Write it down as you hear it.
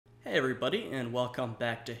Hey everybody, and welcome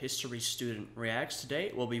back to History Student Reacts.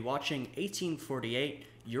 Today we'll be watching 1848,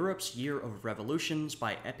 Europe's Year of Revolutions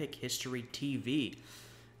by Epic History TV.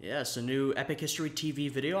 Yes, a new Epic History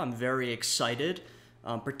TV video. I'm very excited.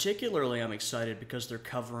 Particularly I'm excited because they're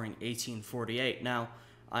covering 1848. Now,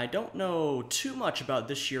 I don't know too much about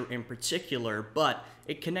this year in particular, but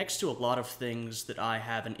it connects to a lot of things that I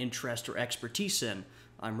have an interest or expertise in.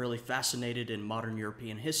 I'm really fascinated in modern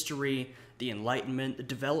European history, the Enlightenment, the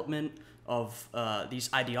development of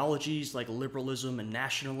these ideologies like liberalism and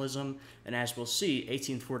nationalism, and as we'll see,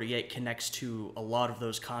 1848 connects to a lot of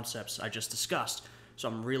those concepts I just discussed, so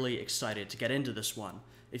I'm really excited to get into this one.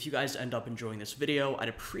 If you guys end up enjoying this video, I'd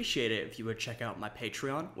appreciate it if you would check out my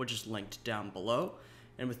Patreon, which is linked down below,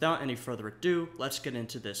 and without any further ado, let's get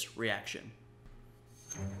into this reaction.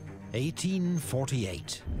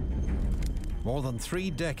 1848. More than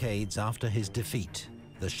 3 decades after his defeat,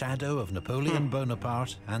 the shadow of Napoleon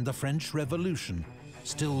Bonaparte and the French Revolution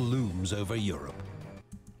still looms over Europe.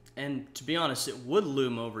 And to be honest, it would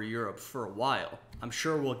loom over Europe for a while. I'm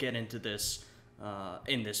sure we'll get into this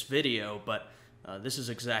in this video, but this is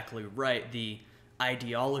exactly right. The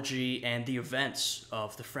ideology and the events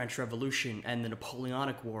of the French Revolution and the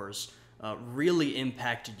Napoleonic Wars really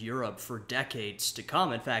impacted Europe for decades to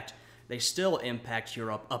come. In fact, they still impact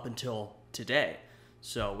Europe up until today.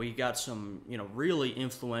 So we got some, really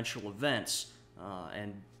influential events,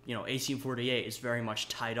 and 1848 is very much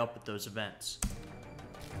tied up with those events.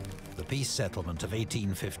 The peace settlement of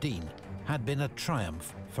 1815 had been a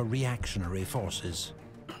triumph for reactionary forces.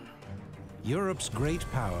 Europe's great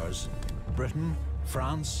powers, Britain,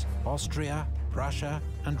 France, Austria, Prussia,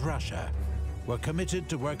 and Russia, were committed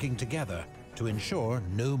to working together to ensure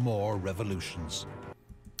no more revolutions.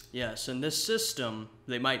 Yes, and this system,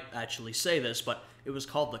 they might actually say this, but it was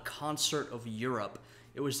called the Concert of Europe.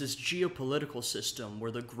 It was this geopolitical system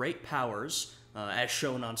where the great powers, as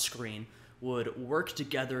shown on screen, would work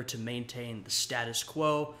together to maintain the status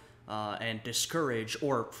quo and discourage,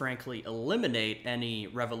 or frankly eliminate, any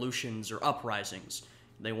revolutions or uprisings.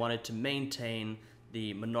 They wanted to maintain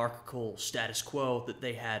the monarchical status quo that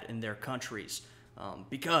they had in their countries.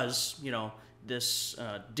 Because, this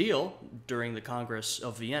deal during the Congress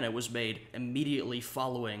of Vienna was made immediately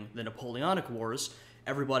following the Napoleonic Wars.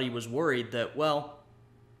 Everybody was worried that, well,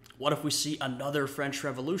 what if we see another French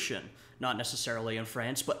Revolution? Not necessarily in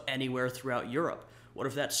France, but anywhere throughout Europe. What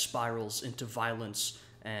if that spirals into violence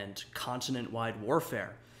and continent-wide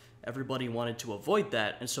warfare? Everybody wanted to avoid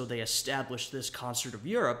that, and so they established this Concert of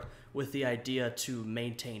Europe with the idea to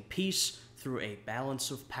maintain peace through a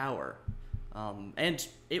balance of power. And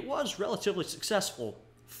it was relatively successful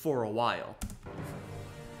for a while.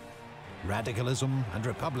 Radicalism and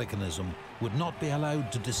republicanism would not be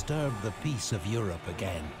allowed to disturb the peace of Europe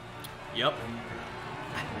again. Yep.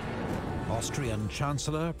 Austrian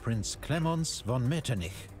Chancellor Prince Clemens von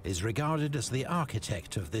Metternich is regarded as the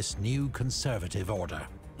architect of this new conservative order.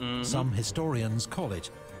 Some historians call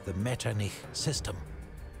it the Metternich system.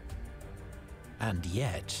 And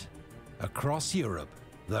yet, across Europe,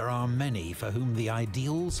 there are many for whom the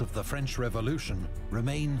ideals of the French Revolution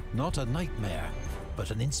remain not a nightmare, but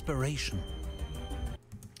an inspiration.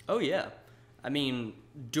 Oh yeah. I mean,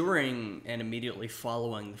 during and immediately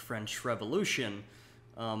following the French Revolution,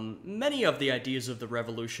 many of the ideas of the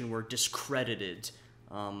revolution were discredited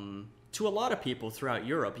to a lot of people throughout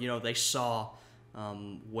Europe. They saw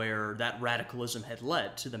where that radicalism had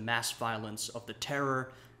led to the mass violence of the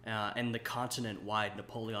Terror and the continent-wide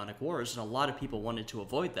Napoleonic Wars, and a lot of people wanted to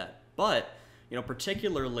avoid that. But,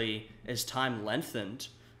 particularly as time lengthened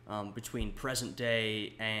between present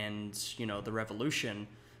day and, the revolution,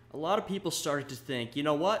 a lot of people started to think, you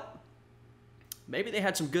know what? Maybe they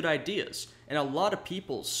had some good ideas, and a lot of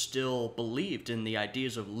people still believed in the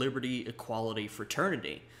ideas of liberty, equality,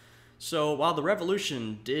 fraternity. So while the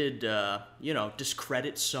revolution did,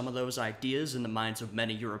 discredit some of those ideas in the minds of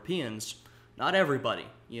many Europeans, not everybody.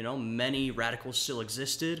 Many radicals still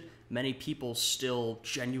existed. Many people still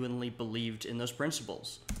genuinely believed in those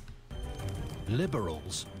principles.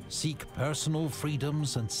 Liberals seek personal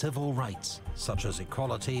freedoms and civil rights, such as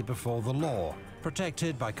equality before the law,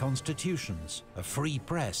 protected by constitutions, a free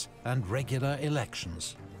press, and regular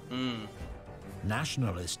elections.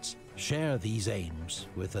 Nationalists share these aims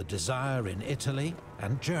with a desire in Italy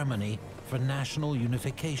and Germany for national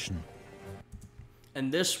unification.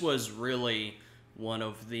 And this was really one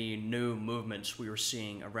of the new movements we were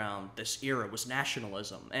seeing around this era, was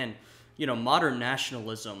nationalism. And, modern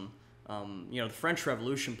nationalism, the French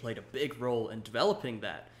Revolution played a big role in developing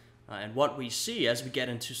that. And what we see as we get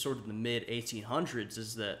into sort of the mid-1800s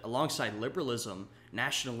is that alongside liberalism,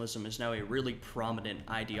 nationalism is now a really prominent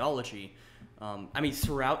ideology. I mean,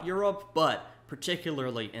 throughout Europe, but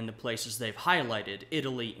particularly in the places they've highlighted,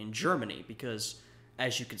 Italy and Germany, because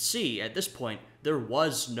as you can see, at this point, there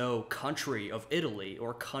was no country of Italy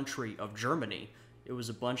or country of Germany. It was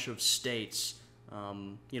a bunch of states,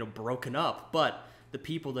 broken up, but the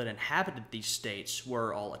people that inhabited these states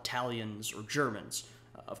were all Italians or Germans.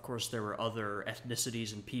 Of course, there were other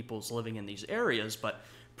ethnicities and peoples living in these areas, but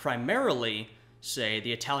primarily, say,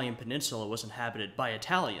 the Italian peninsula was inhabited by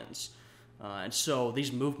Italians. And so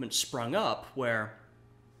these movements sprung up where,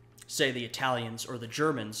 say, the Italians or the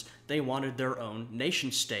Germans, they wanted their own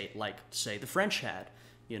nation state, like, say, the French had.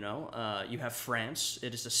 You have France,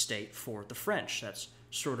 it is a state for the French. That's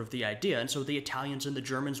sort of the idea. And so the Italians and the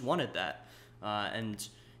Germans wanted that.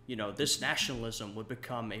 This nationalism would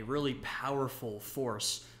become a really powerful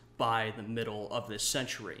force by the middle of this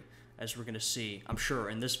century, as we're going to see, I'm sure,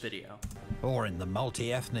 in this video. Or in the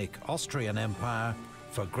multi-ethnic Austrian Empire,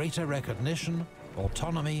 for greater recognition,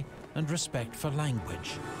 autonomy, and respect for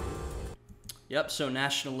language. Yep, so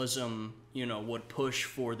nationalism, would push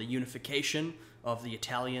for the unification of the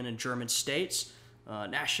Italian and German states.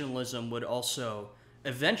 Nationalism would also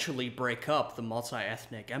eventually break up the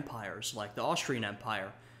multi-ethnic empires like the Austrian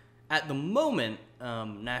Empire. At the moment,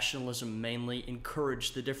 nationalism mainly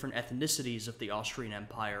encouraged the different ethnicities of the Austrian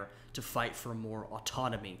Empire to fight for more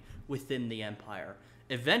autonomy within the empire.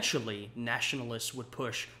 Eventually, nationalists would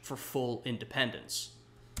push for full independence.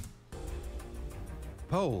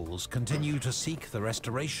 Poles continue to seek the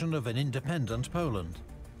restoration of an independent Poland,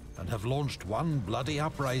 and have launched one bloody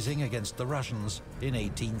uprising against the Russians in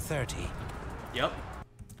 1830. Yep.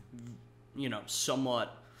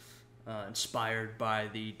 Somewhat inspired by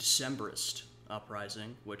the Decembrist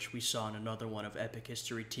uprising, which we saw in another one of Epic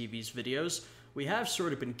History TV's videos. We have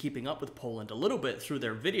sort of been keeping up with Poland a little bit through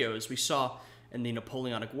their videos. We saw in the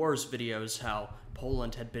Napoleonic Wars videos how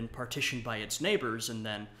Poland had been partitioned by its neighbors, and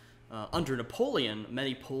then under Napoleon,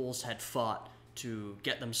 many Poles had fought to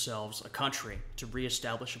get themselves a country, to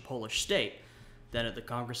reestablish a Polish state. Then at the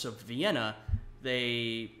Congress of Vienna,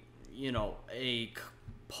 a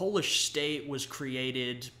Polish state was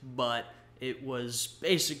created, but it was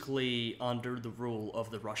basically under the rule of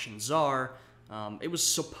the Russian Tsar. It was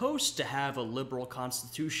supposed to have a liberal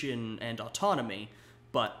constitution and autonomy,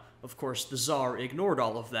 but of course the Tsar ignored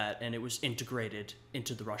all of that, and it was integrated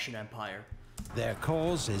into the Russian Empire. Their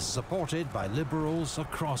cause is supported by liberals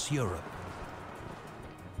across Europe.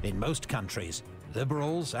 In most countries,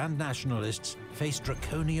 liberals and nationalists face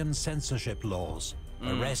draconian censorship laws,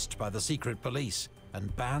 arrest by the secret police,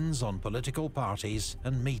 and bans on political parties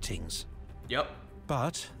and meetings. Yep.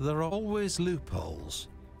 But there are always loopholes.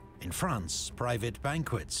 In France, private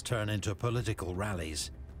banquets turn into political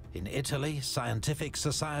rallies. In Italy, scientific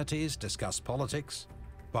societies discuss politics,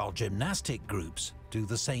 while gymnastic groups do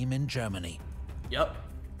the same in Germany. Yep.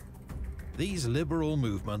 These liberal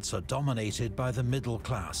movements are dominated by the middle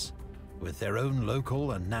class, with their own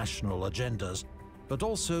local and national agendas, but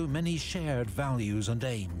also many shared values and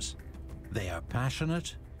aims. They are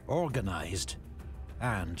passionate, organized,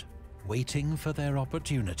 and waiting for their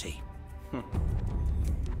opportunity.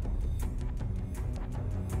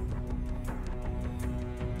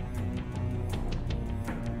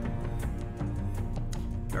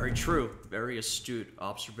 Very true. Very astute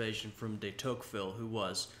observation from de Tocqueville, who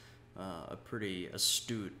was a pretty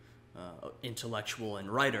astute intellectual and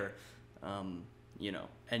writer. And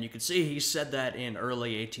you can see he said that in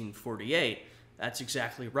early 1848. That's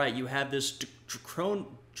exactly right. You have this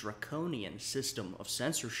draconian system of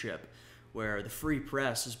censorship where the free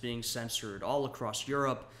press is being censored all across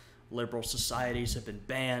Europe. Liberal societies have been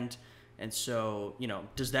banned. And so,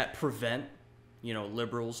 does that prevent,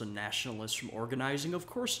 liberals and nationalists from organizing? Of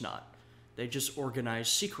course not. They just organize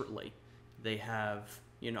secretly. They have,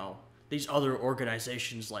 these other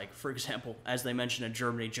organizations like, for example, as they mentioned in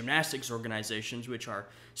Germany, gymnastics organizations, which are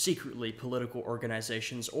secretly political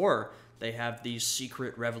organizations, or they have these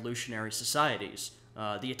secret revolutionary societies.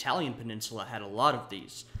 The Italian peninsula had a lot of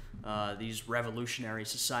these revolutionary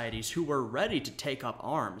societies who were ready to take up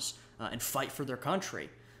arms and fight for their country.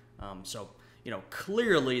 So,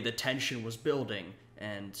 clearly the tension was building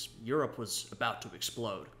and Europe was about to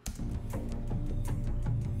explode.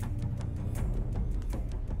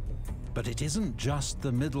 But it isn't just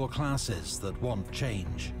the middle classes that want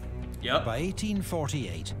change. Yep. By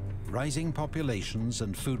 1848, rising populations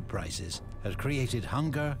and food prices had created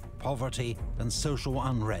hunger, poverty, and social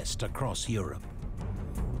unrest across Europe.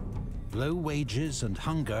 Low wages and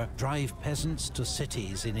hunger drive peasants to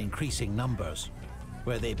cities in increasing numbers,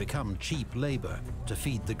 where they become cheap labor to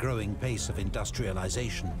feed the growing pace of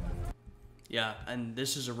industrialization. Yeah, and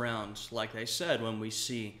this is around, like they said, when we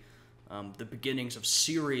see the beginnings of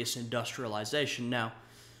serious industrialization. Now,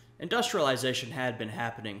 industrialization had been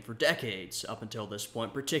happening for decades up until this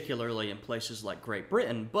point, particularly in places like Great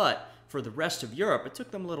Britain, but for the rest of Europe, it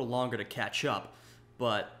took them a little longer to catch up.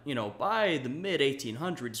 But, you know, by the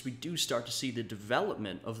mid-1800s, we do start to see the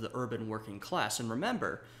development of the urban working class. And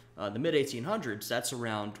remember, the mid-1800s, that's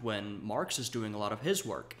around when Marx is doing a lot of his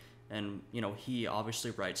work. And, you know, he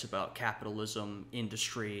obviously writes about capitalism,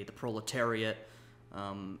 industry, the proletariat.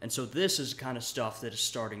 And so this is the kind of stuff that is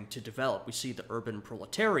starting to develop. We see the urban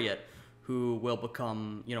proletariat who will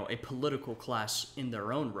become, you know, a political class in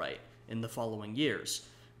their own right in the following years.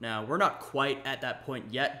 Now, we're not quite at that point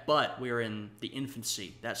yet, but we're in the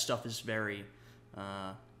infancy. That stuff is very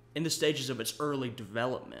in the stages of its early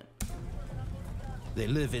development. They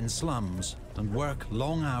live in slums and work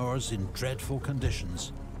long hours in dreadful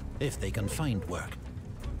conditions, if they can find work.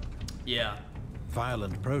 Yeah.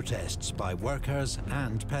 Violent protests by workers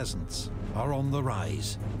and peasants are on the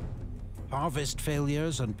rise. Harvest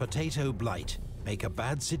failures and potato blight make a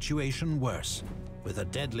bad situation worse, with a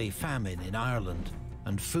deadly famine in Ireland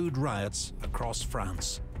and food riots across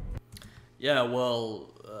France. Yeah, well,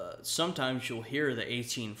 sometimes you'll hear the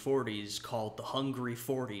 1840s called the Hungry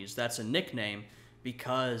 40s. That's a nickname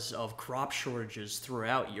because of crop shortages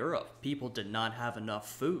throughout Europe. People did not have enough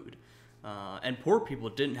food, and poor people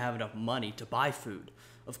didn't have enough money to buy food.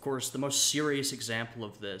 Of course, the most serious example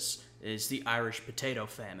of this is the Irish potato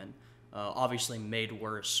famine, obviously made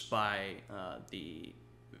worse by the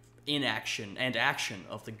inaction and action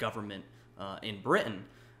of the government in Britain.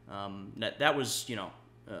 That was, you know,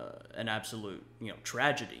 an absolute, you know,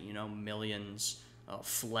 tragedy. You know, millions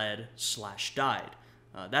fled/died.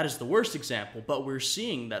 That is the worst example, but we're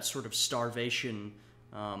seeing that sort of starvation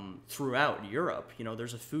throughout Europe. You know,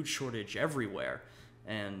 there's a food shortage everywhere.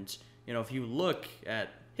 And, you know, if you look at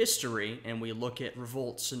history and we look at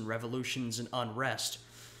revolts and revolutions and unrest,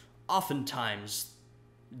 oftentimes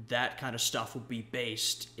that kind of stuff will be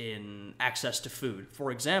based in access to food.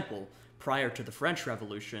 For example, prior to the French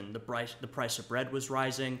Revolution, the price of bread was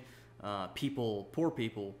rising. Poor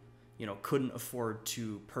people, you know, couldn't afford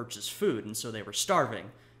to purchase food, and so they were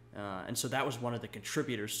starving. And so that was one of the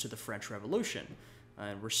contributors to the French Revolution.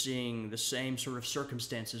 And we're seeing the same sort of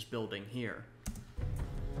circumstances building here.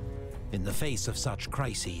 In the face of such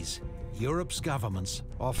crises, Europe's governments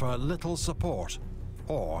offer little support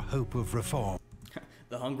or hope of reform.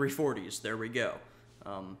 The Hungry 40s, there we go.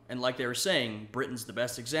 And like they were saying, Britain's the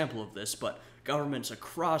best example of this, but governments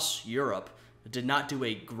across Europe did not do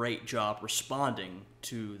a great job responding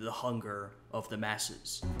to the hunger of the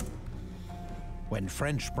masses. When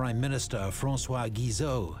French Prime Minister François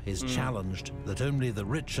Guizot is challenged that only the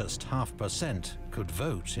richest 0.5% could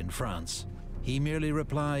vote in France, he merely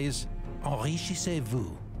replies,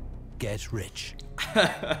 "Enrichissez-vous, get rich."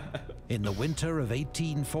 In the winter of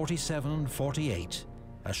 1847-48,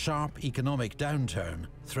 a sharp economic downturn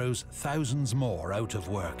throws thousands more out of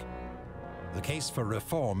work. The case for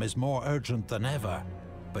reform is more urgent than ever,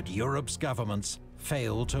 but Europe's governments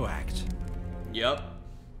fail to act. Yep.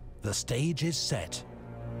 The stage is set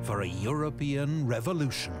for a European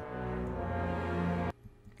revolution.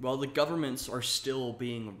 Well, the governments are still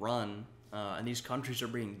being run, and these countries are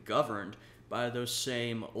being governed by those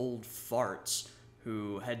same old farts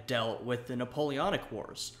who had dealt with the Napoleonic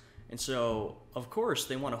Wars. And so, of course,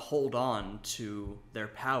 they want to hold on to their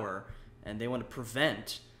power, and they want to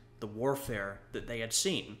prevent the warfare that they had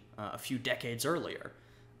seen a few decades earlier.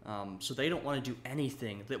 So they don't want to do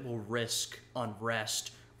anything that will risk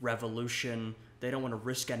unrest, revolution. They don't want to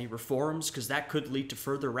risk any reforms because that could lead to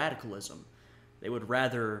further radicalism. They would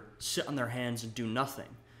rather sit on their hands and do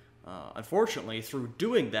nothing. Unfortunately, through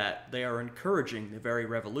doing that, they are encouraging the very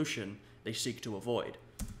revolution they seek to avoid.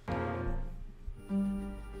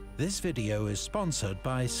 This video is sponsored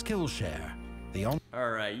by Skillshare, the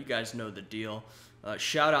Alright, you guys know the deal.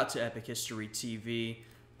 Shout out to Epic History TV.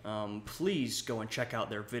 Please go and check out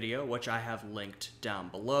their video, which I have linked down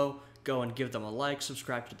below. Go and give them a like,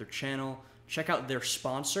 subscribe to their channel, check out their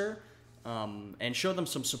sponsor, and show them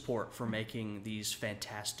some support for making these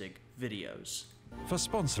fantastic videos. for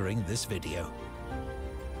sponsoring this video.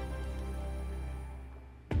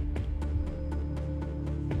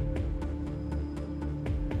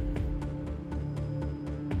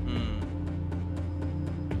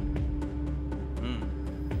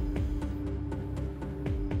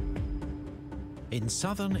 In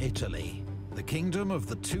southern Italy, the Kingdom of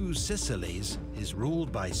the Two Sicilies is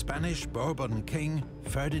ruled by Spanish Bourbon King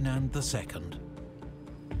Ferdinand II.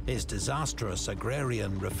 His disastrous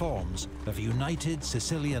agrarian reforms have united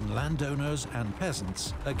Sicilian landowners and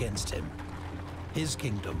peasants against him. His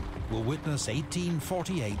kingdom will witness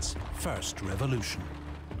 1848's first revolution.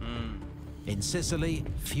 In Sicily,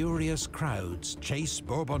 furious crowds chase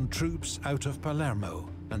Bourbon troops out of Palermo,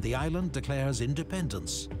 and the island declares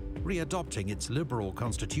independence, readopting its liberal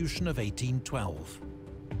constitution of 1812.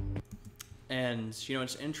 And, you know,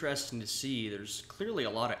 it's interesting to see there's clearly a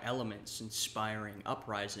lot of elements inspiring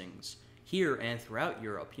uprisings here and throughout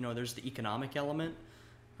Europe. You know, there's the economic element.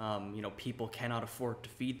 You know, people cannot afford to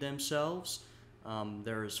feed themselves.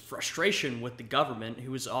 There's frustration with the government,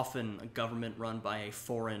 who is often a government run by a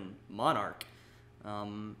foreign monarch.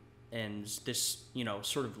 And this, you know,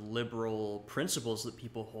 sort of liberal principles that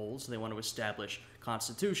people hold. So they want to establish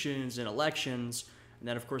constitutions and elections. And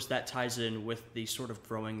then, of course, that ties in with the sort of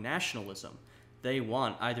growing nationalism. They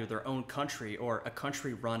want either their own country or a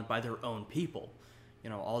country run by their own people. You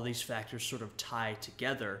know, all these factors sort of tie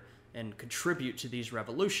together and contribute to these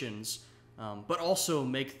revolutions, but also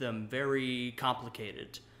make them very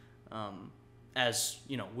complicated, as,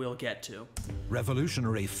 you know, we'll get to.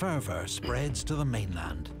 Revolutionary fervor spreads to the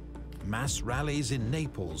mainland. Mass rallies in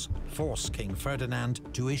Naples force King Ferdinand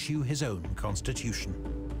to issue his own constitution.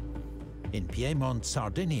 In Piedmont,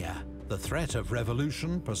 Sardinia, the threat of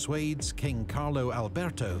revolution persuades King Carlo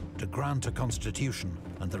Alberto to grant a constitution,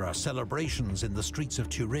 and there are celebrations in the streets of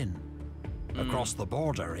Turin. Across the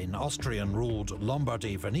border in Austrian-ruled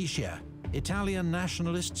Lombardy-Venetia, Italian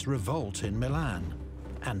nationalists revolt in Milan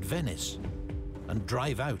and Venice, and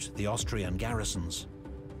drive out the Austrian garrisons.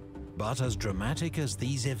 But as dramatic as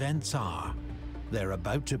these events are, they're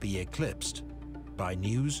about to be eclipsed by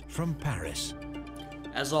news from Paris.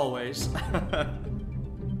 As always.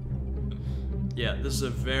 Yeah, this is a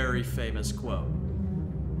very famous quote.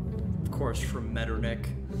 Of course, from Metternich.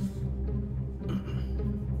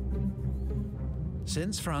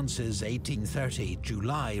 Since France's 1830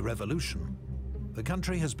 July Revolution, the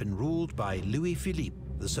country has been ruled by Louis Philippe,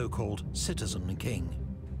 the so-called citizen king.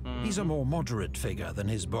 He's a more moderate figure than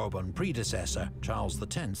his Bourbon predecessor, Charles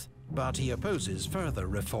X, but he opposes further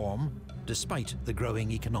reform, despite the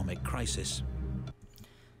growing economic crisis.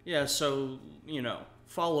 Yeah, so, you know,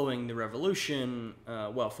 following the revolution,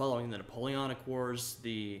 following the Napoleonic Wars,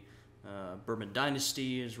 the Bourbon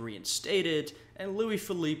dynasty is reinstated, and Louis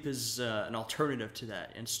Philippe is an alternative to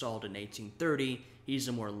that. Installed in 1830, he's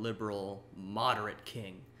a more liberal, moderate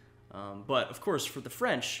king. But, of course, for the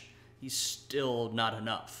French, he's still not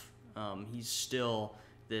enough. He's still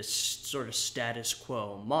this sort of status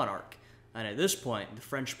quo monarch. And at this point, the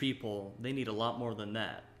French people, they need a lot more than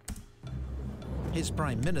that. His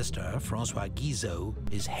prime minister, François Guizot,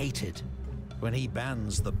 is hated. When he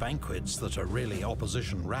bans the banquets that are really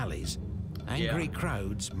opposition rallies, angry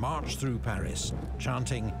crowds march through Paris,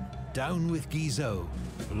 chanting, "Down with Guizot,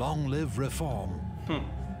 long live reform."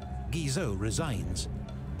 Guizot resigns,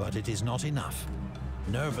 but it is not enough.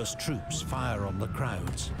 Nervous troops fire on the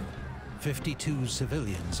crowds. 52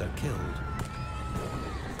 civilians are killed.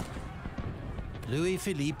 Louis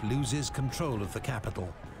Philippe loses control of the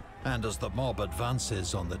capital, and as the mob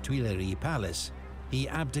advances on the Tuileries Palace, he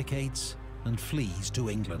abdicates and flees to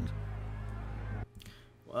England.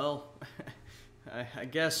 Well, I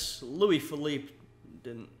guess Louis Philippe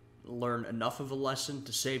didn't learn enough of a lesson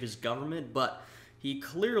to save his government, but he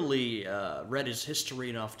clearly read his history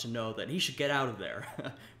enough to know that he should get out of there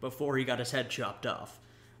before he got his head chopped off.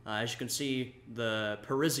 As you can see, the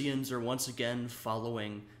Parisians are once again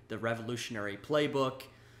following the revolutionary playbook.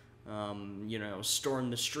 You know, storm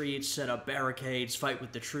the streets, set up barricades, fight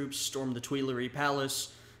with the troops, storm the Tuileries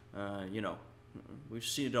Palace. You know, we've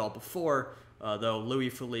seen it all before, though Louis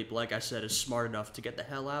Philippe, like I said, is smart enough to get the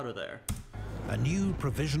hell out of there. A new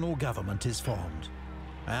provisional government is formed,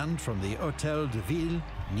 and from the Hôtel de Ville,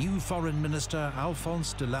 new Foreign Minister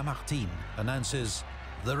Alphonse de Lamartine announces,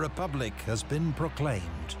 "The Republic has been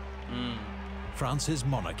proclaimed." France's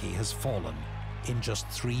monarchy has fallen in just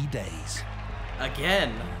 3 days.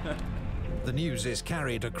 Again! The news is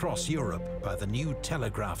carried across Europe by the new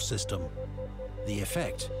telegraph system. The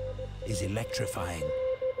effect is electrifying.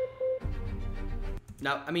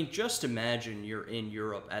 Now, I mean, just imagine you're in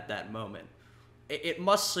Europe at that moment. It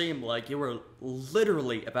must seem like you were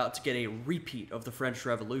literally about to get a repeat of the French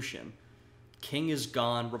Revolution. King is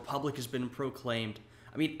gone, Republic has been proclaimed.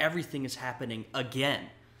 I mean, everything is happening again.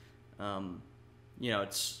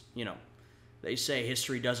 They say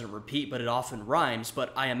history doesn't repeat, but it often rhymes.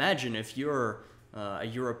 But I imagine if you're a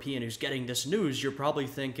European who's getting this news, you're probably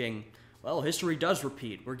thinking, well, history does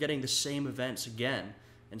repeat. We're getting the same events again.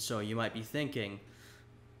 And so you might be thinking,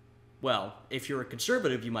 well, if you're a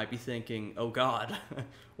conservative, you might be thinking, oh God,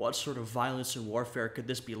 what sort of violence and warfare could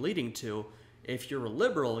this be leading to? If you're a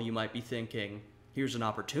liberal, you might be thinking, here's an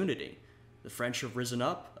opportunity. the French have risen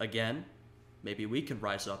up again. Maybe we can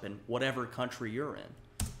rise up in whatever country you're in.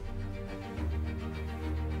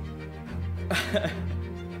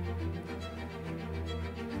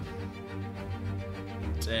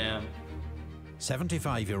 Damn.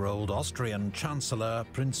 75-year-old Austrian Chancellor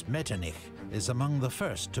Prince Metternich is among the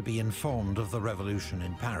first to be informed of the revolution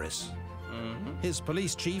in Paris. His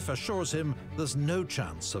police chief assures him there's no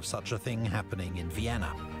chance of such a thing happening in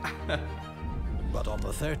Vienna. But on the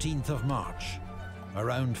 13th of March,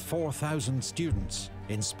 around 4,000 students,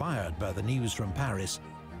 inspired by the news from Paris,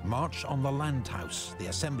 march on the Landhaus, the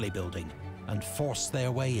assembly building, and force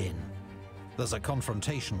their way in. There's a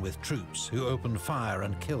confrontation with troops who open fire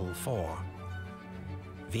and kill 4.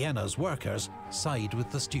 Vienna's workers side with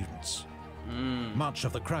the students. Much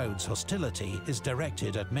of the crowd's hostility is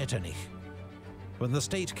directed at Metternich. When the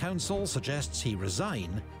State Council suggests he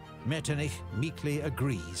resign, Metternich meekly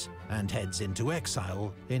agrees and heads into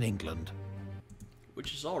exile in England.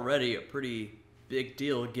 Which is already a pretty big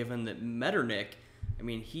deal, given that Metternich,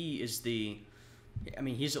 he's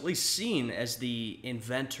at least seen as the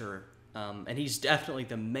inventor, and he's definitely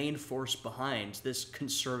the main force behind this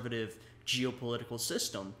conservative geopolitical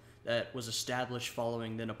system that was established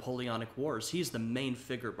following the Napoleonic Wars. He's the main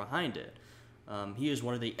figure behind it. He is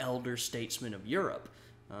one of the elder statesmen of Europe.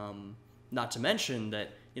 Not to mention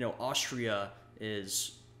that, Austria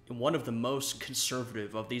is one of the most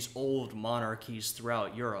conservative of these old monarchies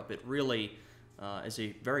throughout Europe. It really is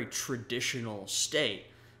a very traditional state.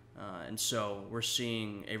 And so we're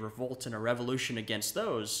seeing a revolt and a revolution against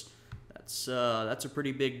those. That's a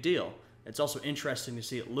pretty big deal. It's also interesting to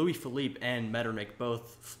see that Louis Philippe and Metternich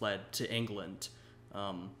both fled to England,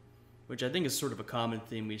 which I think is sort of a common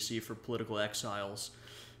theme we see for political exiles,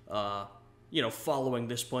 following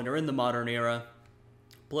this point or in the modern era.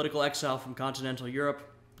 Political exile from continental Europe,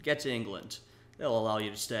 get to England. They'll allow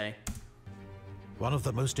you to stay. One of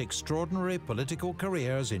the most extraordinary political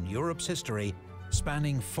careers in Europe's history,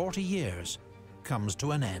 spanning 40 years, comes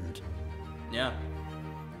to an end. Yeah.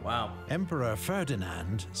 Wow. Emperor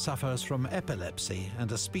Ferdinand suffers from epilepsy and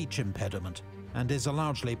a speech impediment, and is a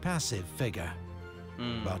largely passive figure.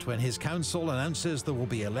 But when his council announces there will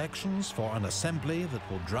be elections for an assembly that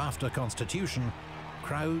will draft a constitution,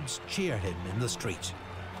 crowds cheer him in the street.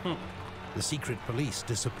 The secret police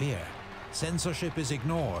disappear. Censorship is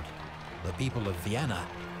ignored. The people of Vienna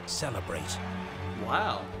celebrate.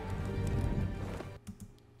 Wow.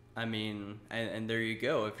 And there you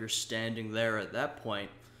go. If you're standing there at that point,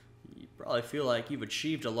 you probably feel like you've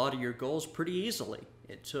achieved a lot of your goals pretty easily.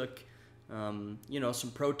 It took, some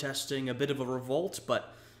protesting, a bit of a revolt,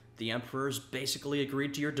 but the emperor's basically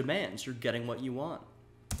agreed to your demands. You're getting what you want.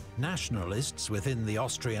 Nationalists within the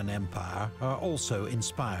Austrian Empire are also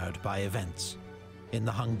inspired by events. In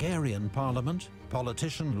the Hungarian parliament,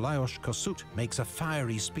 politician Lajos Kossuth makes a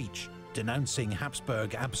fiery speech denouncing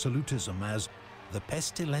Habsburg absolutism as the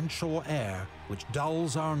pestilential air which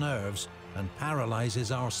dulls our nerves and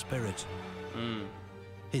paralyzes our spirit.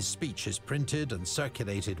 His speech is printed and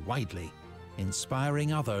circulated widely,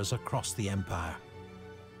 inspiring others across the empire.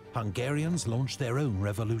 Hungarians launched their own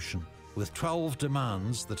revolution, with 12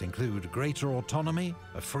 demands that include greater autonomy,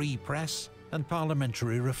 a free press, and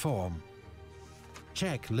parliamentary reform.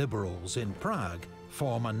 Czech liberals in Prague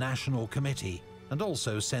form a national committee and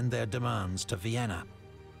also send their demands to Vienna.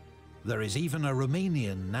 There is even a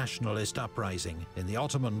Romanian nationalist uprising in the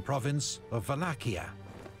Ottoman province of Wallachia,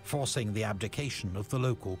 forcing the abdication of the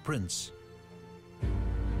local prince.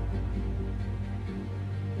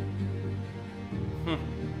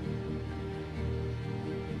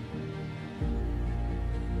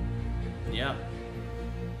 Yeah.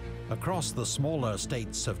 Across the smaller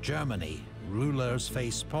states of Germany, rulers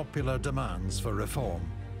face popular demands for reform.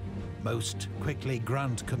 Most quickly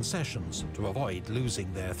grant concessions to avoid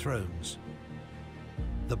losing their thrones.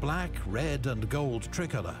 The black, red, and gold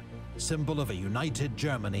tricolour, symbol of a united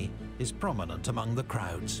Germany, is prominent among the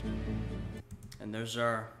crowds. And there's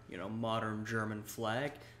our, modern German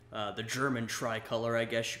flag. The German tricolor, I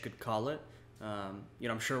guess you could call it.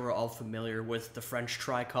 I'm sure we're all familiar with the French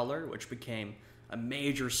tricolor, which became a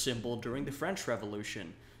major symbol during the French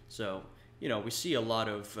Revolution. So, we see a lot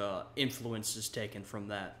of influences taken from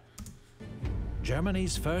that.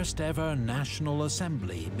 Germany's first ever National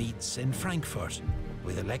Assembly meets in Frankfurt,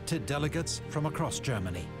 with elected delegates from across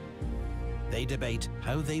Germany. They debate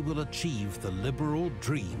how they will achieve the liberal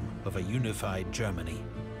dream of a unified Germany,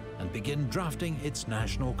 and begin drafting its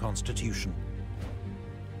national constitution.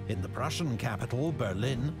 In the Prussian capital,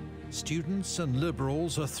 Berlin, students and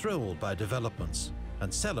liberals are thrilled by developments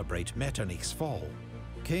and celebrate Metternich's fall.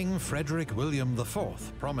 King Frederick William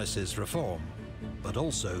IV promises reform, but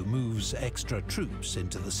also moves extra troops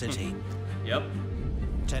into the city. Yep.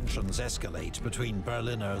 Tensions escalate between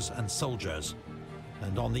Berliners and soldiers,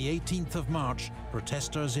 and on the 18th of March,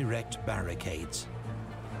 protesters erect barricades.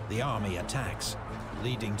 The army attacks,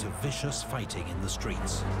 leading to vicious fighting in the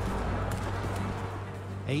streets.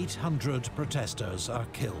 800 protesters are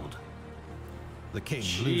killed. The king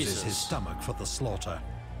loses his stomach for the slaughter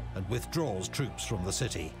and withdraws troops from the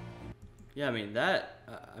city. Yeah, I mean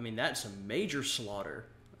that's a major slaughter.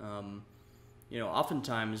 You know,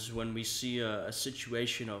 oftentimes when we see a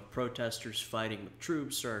situation of protesters fighting with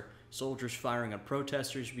troops or soldiers firing on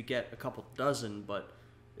protesters, we get a couple dozen, but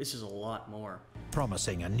this is a lot more.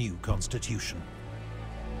 Promising a new constitution.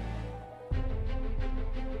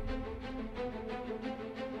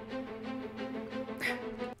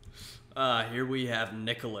 Here we have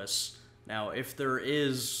Nicholas. Now, if there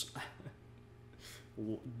is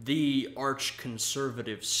the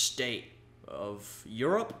arch-conservative state of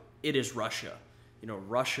Europe, it is Russia. You know,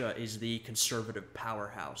 Russia is the conservative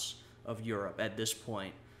powerhouse of Europe at this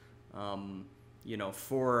point. You know,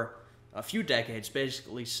 for a few decades,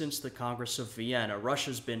 basically since the Congress of Vienna,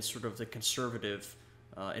 Russia's been sort of the conservative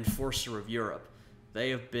enforcer of Europe. They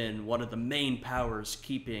have been one of the main powers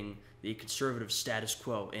keeping the conservative status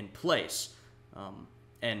quo in place.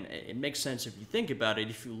 And it makes sense if you think about it.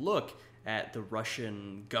 If you look at the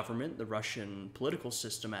Russian government, the Russian political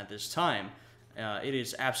system at this time, it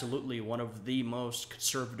is absolutely one of the most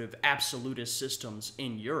conservative, absolutist systems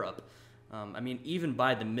in Europe. I mean, even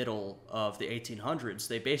by the middle of the 1800s,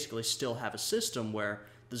 they basically still have a system where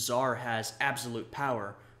the Tsar has absolute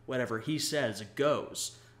power. Whatever he says, it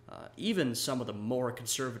goes. Even some of the more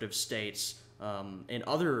conservative states in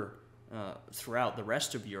other throughout the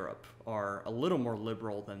rest of Europe are a little more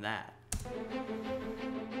liberal than that.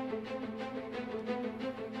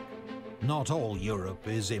 Not all Europe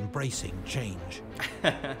is embracing change.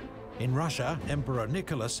 In Russia, Emperor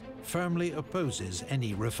Nicholas firmly opposes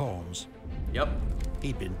any reforms. Yep.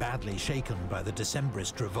 He'd been badly shaken by the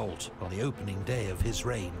Decembrist revolt on the opening day of his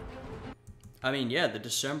reign. I mean, yeah, the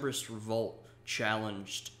Decembrist revolt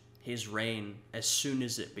challenged his reign as soon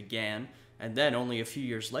as it began, and then only a few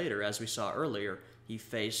years later, as we saw earlier, he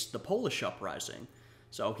faced the Polish uprising.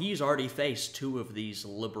 So he's already faced two of these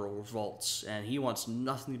liberal revolts, and he wants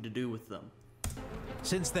nothing to do with them.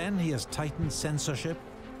 Since then, he has tightened censorship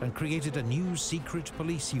and created a new secret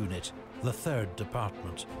police unit, the Third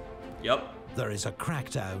Department. Yep. There is a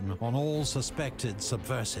crackdown on all suspected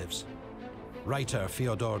subversives. Writer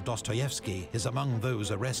Fyodor Dostoevsky is among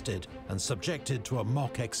those arrested and subjected to a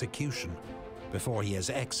mock execution before he is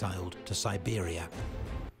exiled to Siberia.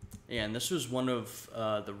 Yeah, and this was one of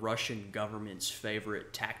the Russian government's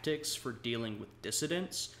favorite tactics for dealing with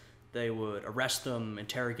dissidents. They would arrest them,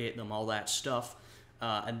 interrogate them, all that stuff,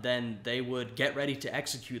 and then they would get ready to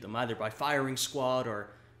execute them, either by firing squad or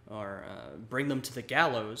bring them to the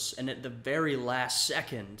gallows, and at the very last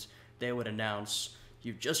second, they would announce,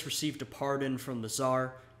 "You've just received a pardon from the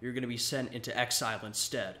Tsar, you're going to be sent into exile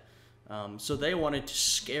instead." So they wanted to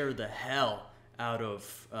scare the hell out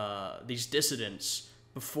of these dissidents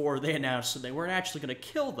before they announced that they weren't actually going to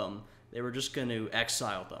kill them, they were just going to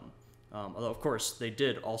exile them. Although, of course, they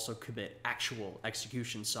did also commit actual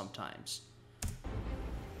executions sometimes.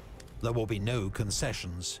 There will be no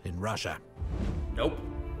concessions in Russia. Nope.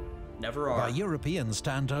 Never are. By European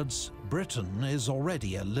standards, Britain is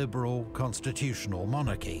already a liberal constitutional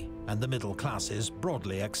monarchy, and the middle classes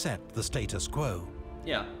broadly accept the status quo.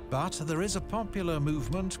 Yeah. But there is a popular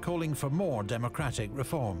movement calling for more democratic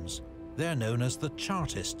reforms. They're known as the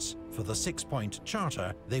Chartists, for the six-point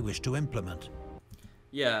charter they wish to implement.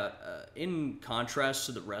 Yeah, in contrast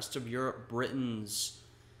to the rest of Europe,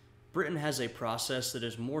 Britain has a process that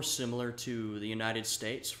is more similar to the United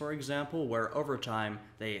States, for example, where over time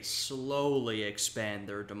they slowly expand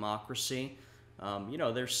their democracy. You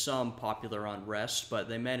know, there's some popular unrest, but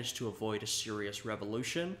they manage to avoid a serious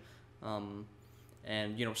revolution,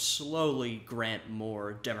 and, you know, slowly grant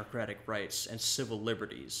more democratic rights and civil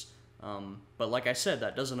liberties. But like I said,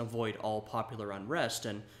 that doesn't avoid all popular unrest,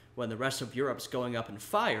 and when the rest of Europe's going up in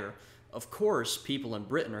fire, of course people in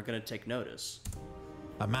Britain are going to take notice.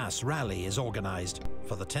 A mass rally is organised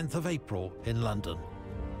for the 10th of April in London.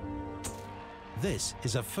 This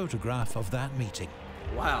is a photograph of that meeting.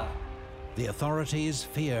 Wow. The authorities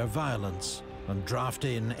fear violence and draft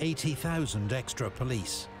in 80,000 extra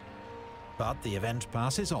police. But the event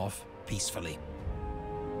passes off peacefully.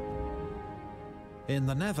 In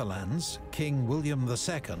the Netherlands, King William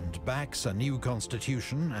II backs a new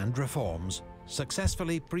constitution and reforms,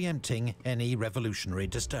 successfully preempting any revolutionary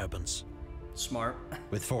disturbance. Smart.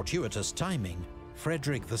 With fortuitous timing,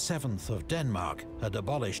 Frederick VII of Denmark had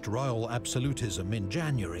abolished royal absolutism in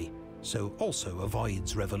January, so also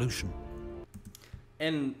avoids revolution.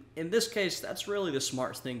 And in this case, that's really the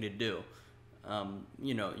smart thing to do.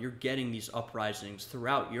 You know, you're getting these uprisings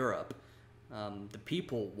throughout Europe. The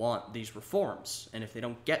people want these reforms, and if they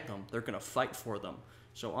don't get them, they're going to fight for them.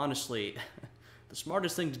 So honestly, the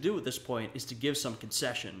smartest thing to do at this point is to give some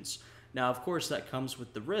concessions. Now, of course, that comes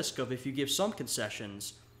with the risk of if you give some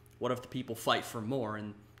concessions, what if the people fight for more,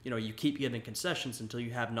 and you know, you keep giving concessions until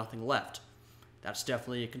you have nothing left? That's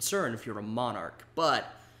definitely a concern if you're a monarch.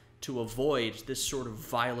 But to avoid this sort of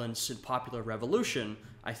violence and popular revolution,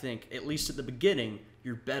 I think, at least at the beginning,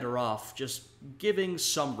 you're better off just giving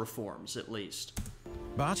some reforms, at least.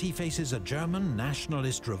 But he faces a German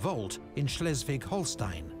nationalist revolt in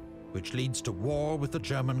Schleswig-Holstein, which leads to war with the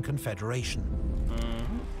German Confederation.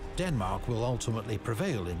 Denmark will ultimately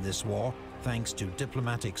prevail in this war, thanks to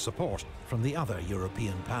diplomatic support from the other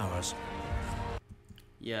European powers.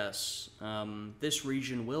 Yes, this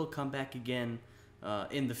region will come back again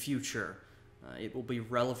in the future. It will be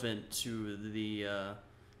relevant to the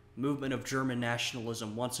movement of German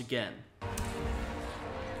nationalism once again.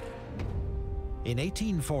 In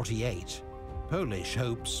 1848, Polish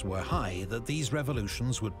hopes were high that these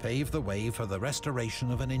revolutions would pave the way for the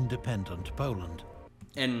restoration of an independent Poland.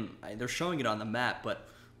 And they're showing it on the map, but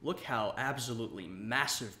look how absolutely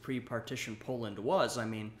massive pre-partition Poland was. I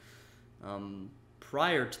mean,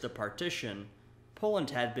 prior to the partition, Poland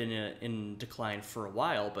had been in decline for a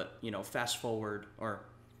while, but, you know, fast forward, or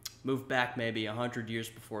move back maybe 100 years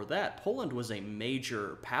before that, Poland was a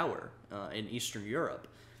major power in Eastern Europe.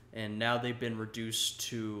 And now they've been reduced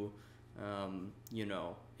to, you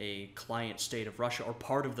know, a client state of Russia, or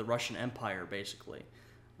part of the Russian Empire, basically.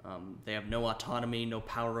 They have no autonomy, no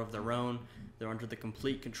power of their own. They're under the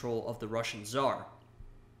complete control of the Russian Tsar.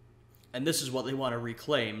 And this is what they want to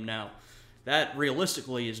reclaim. Now, that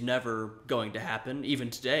realistically is never going to happen. Even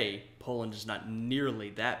today, Poland is not nearly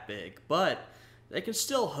that big, but they can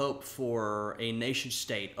still hope for a nation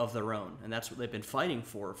state of their own, and that's what they've been fighting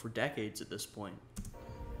for decades at this point.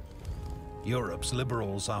 Europe's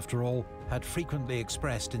liberals, after all, had frequently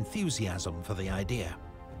expressed enthusiasm for the idea.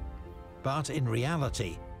 But in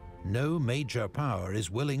reality, no major power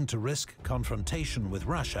is willing to risk confrontation with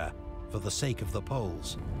Russia for the sake of the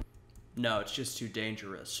Poles. No, it's just too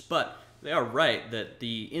dangerous. But they are right that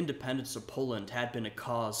the independence of Poland had been a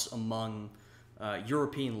cause among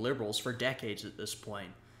European liberals for decades at this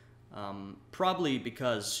point. Probably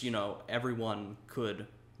because, you know, everyone could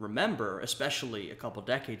remember, especially a couple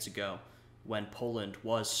decades ago, when Poland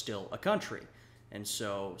was still a country. And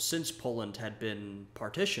so, since Poland had been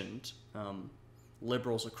partitioned,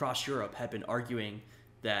 liberals across Europe had been arguing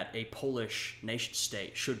that a Polish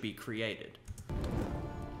nation-state should be created.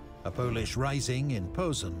 A Polish rising in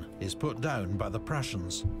Posen is put down by the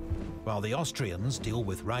Prussians, while the Austrians deal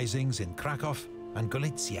with risings in Krakow and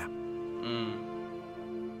Galicia.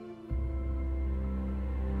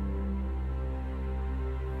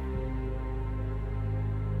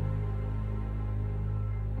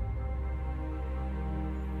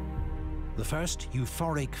 The first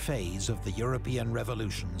euphoric phase of the European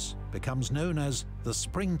revolutions becomes known as the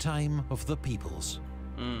Springtime of the Peoples.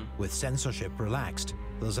 With censorship relaxed,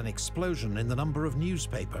 there's an explosion in the number of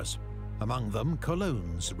newspapers, among them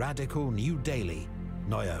Cologne's radical new daily,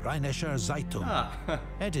 Neue Rheinische Zeitung,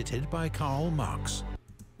 edited by Karl Marx.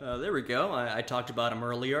 There we go. I talked about him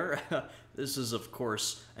earlier. This is, of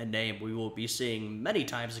course, a name we will be seeing many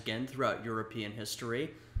times again throughout European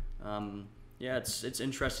history. Yeah, it's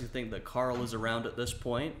interesting to think that Karl is around at this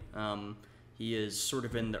point. He is sort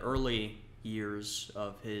of in the early years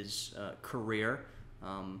of his career.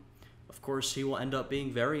 Of course, he will end up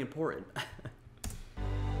being very important.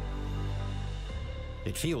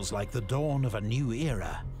 It feels like the dawn of a new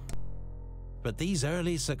era. But these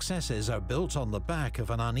early successes are built on the back of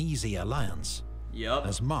an uneasy alliance,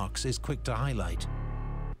 as Marx is quick to highlight.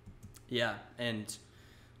 Yeah, and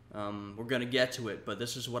we're going to get to it, but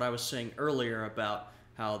this is what I was saying earlier about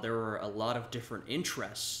how there were a lot of different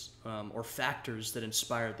interests or factors that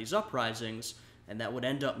inspired these uprisings, and that would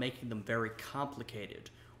end up making them very complicated.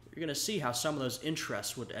 You're going to see how some of those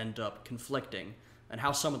interests would end up conflicting, and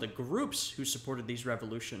how some of the groups who supported these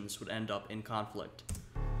revolutions would end up in conflict.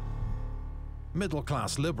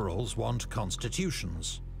 Middle-class liberals want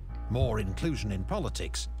constitutions, more inclusion in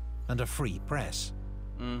politics, and a free press.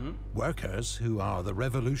 Workers, who are the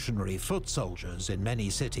revolutionary foot soldiers in many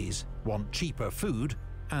cities, want cheaper food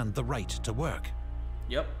and the right to work.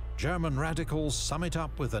 German radicals sum it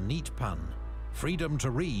up with a neat pun: freedom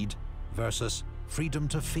to read versus freedom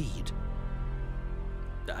to feed.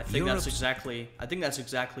 I think that's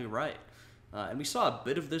exactly right. And we saw a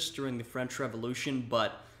bit of this during the French Revolution,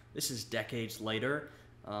 but this is decades later,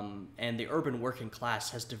 and the urban working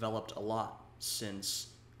class has developed a lot since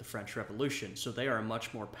the French Revolution, so they are a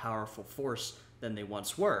much more powerful force than they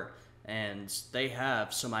once were, and they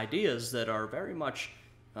have some ideas that are very much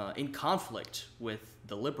in conflict with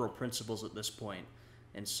the liberal principles at this point,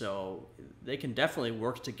 and so they can definitely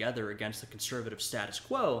work together against the conservative status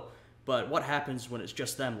quo, but what happens when it's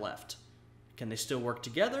just them left? Can they still work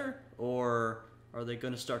together, or are they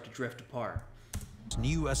going to start to drift apart?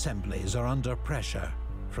 New assemblies are under pressure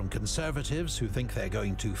from conservatives who think they're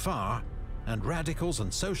going too far, and radicals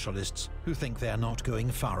and socialists who think they're not going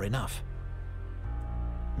far enough.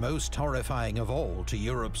 Most horrifying of all to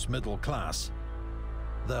Europe's middle class,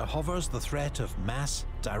 there hovers the threat of mass,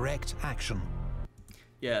 direct action.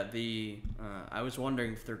 Yeah, I was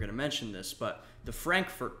wondering if they're going to mention this, but the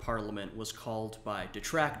Frankfurt Parliament was called by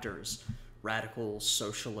detractors, radicals,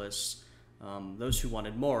 socialists, those who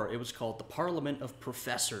wanted more. It was called the Parliament of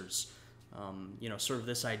Professors. Sort of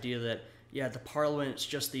this idea that, yeah, the Parliament is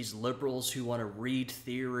just these liberals who want to read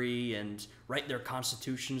theory and write their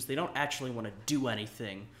constitutions. They don't actually want to do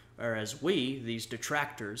anything. Whereas we, these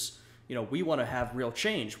detractors, we want to have real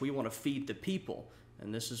change. We want to feed the people.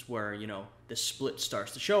 And this is where, this split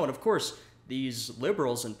starts to show. And of course, these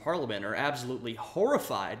liberals in Parliament are absolutely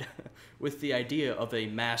horrified with the idea of a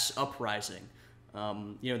mass uprising.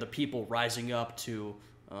 The people rising up to,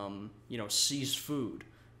 seize food,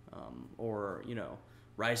 or,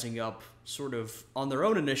 rising up sort of on their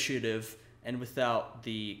own initiative and without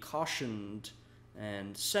the cautioned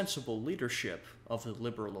and sensible leadership of the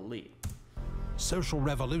liberal elite. Social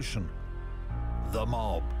revolution. The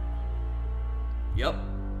mob. Yep.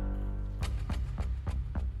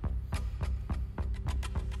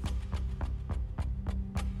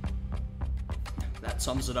 That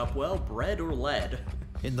sums it up well. Bread or lead?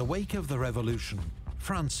 In the wake of the revolution,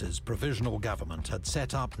 France's provisional government had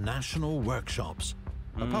set up national workshops,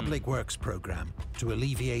 a public works program to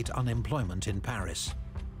alleviate unemployment in Paris.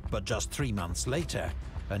 But just 3 months later,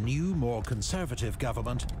 a new, more conservative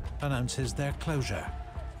government announces their closure.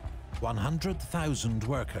 100,000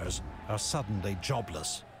 workers are suddenly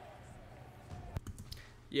jobless.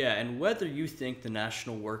 Yeah, and whether you think the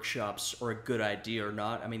national workshops are a good idea or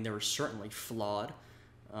not, I mean, they were certainly flawed.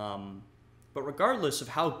 But regardless of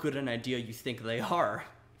how good an idea you think they are,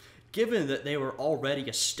 given that they were already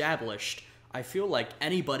established, I feel like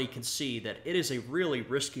anybody can see that it is a really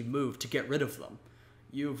risky move to get rid of them.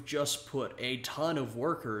 You've just put a ton of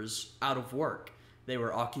workers out of work. They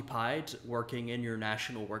were occupied working in your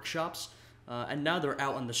national workshops, and now they're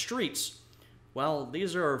out on the streets. Well,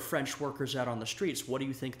 these are French workers out on the streets. What do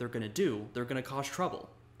you think they're going to do? They're going to cause trouble,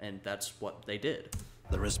 and that's what they did.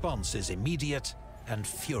 The response is immediate and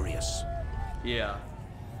furious. Yeah.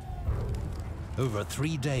 Over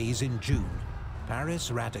 3 days in June,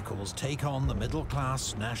 Paris radicals take on the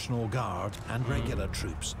middle-class National Guard and regular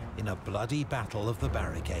troops in a bloody battle of the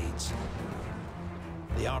barricades.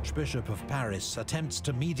 The Archbishop of Paris attempts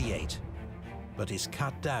to mediate, but is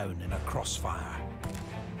cut down in a crossfire.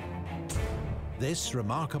 This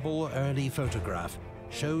remarkable early photograph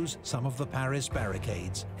shows some of the Paris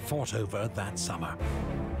barricades fought over that summer.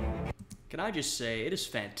 Can I just say, it is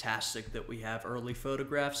fantastic that we have early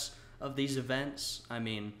photographs of these events. I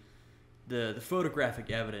mean, the photographic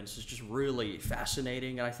evidence is just really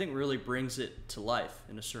fascinating, and I think really brings it to life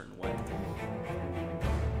in a certain way.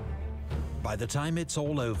 By the time it's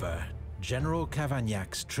all over, General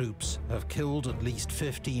Cavaignac's troops have killed at least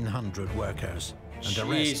 1,500 workers and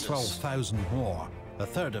arrest 12,000 more, a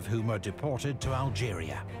third of whom are deported to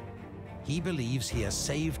Algeria. He believes he has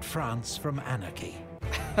saved France from anarchy.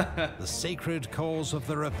 The sacred cause of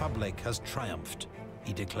the Republic has triumphed,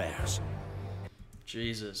 he declares.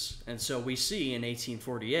 Jesus. And so we see in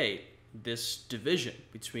 1848 this division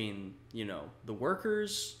between, the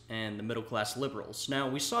workers and the middle-class liberals. Now,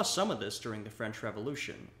 we saw some of this during the French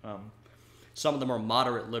Revolution. Some of the more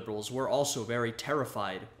moderate liberals were also very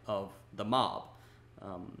terrified of the mob.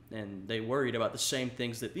 And they worried about the same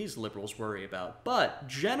things that these liberals worry about. But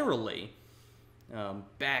generally,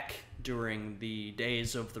 back during the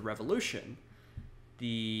days of the Revolution,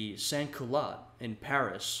 the sans-culottes in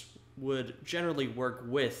Paris would generally work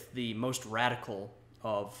with the most radical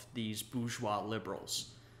of these bourgeois liberals.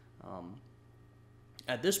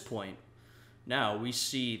 At this point, now we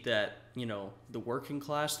see that, the working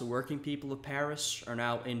class, the working people of Paris are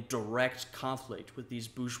now in direct conflict with these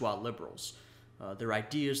bourgeois liberals. Their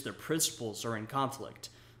ideas, their principles are in conflict,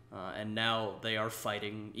 and now they are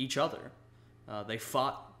fighting each other. They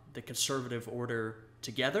fought the conservative order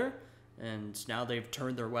together, and now they've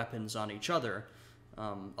turned their weapons on each other.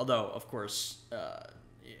 Although, of course,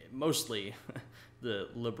 mostly the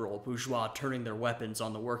liberal bourgeois turning their weapons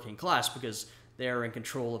on the working class because they are in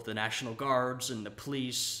control of the National Guards and the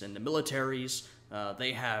police and the militaries.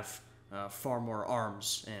 They have far more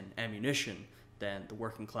arms and ammunition than the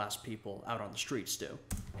working class people out on the streets do.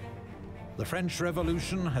 The French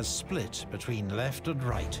Revolution has split between left and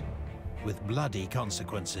right, with bloody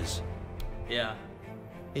consequences. Yeah.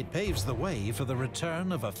 It paves the way for the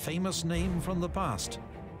return of a famous name from the past,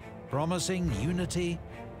 promising unity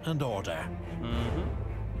and order. Mm-hmm.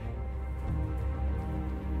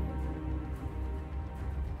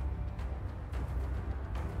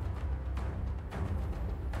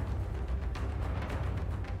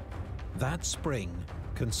 That spring,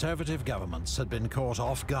 conservative governments had been caught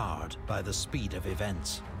off guard by the speed of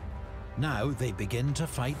events. Now they begin to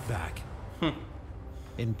fight back.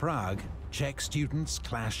 In Prague, Czech students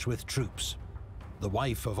clash with troops. The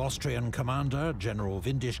wife of Austrian commander General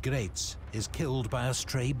Windisch Graetz is killed by a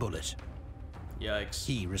stray bullet. Yikes.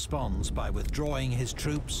 He responds by withdrawing his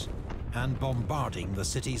troops and bombarding the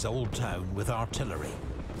city's old town with artillery.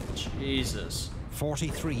 Jesus.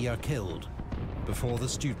 43 are killed before the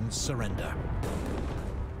students surrender.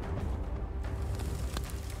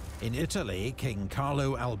 In Italy, King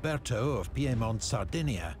Carlo Alberto of Piedmont,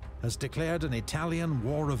 Sardinia, has declared an Italian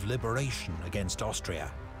war of liberation against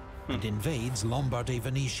Austria and invades Lombardy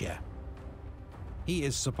Venetia. He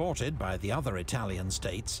is supported by the other Italian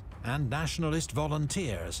states and nationalist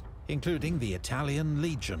volunteers, including the Italian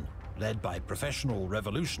Legion, led by professional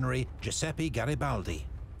revolutionary Giuseppe Garibaldi.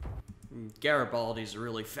 Garibaldi's a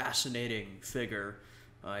really fascinating figure,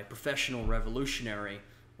 a professional revolutionary,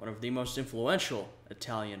 one of the most influential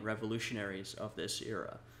Italian revolutionaries of this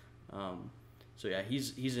era. So yeah,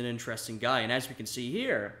 he's an interesting guy, and as we can see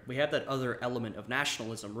here, we have that other element of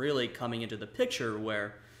nationalism really coming into the picture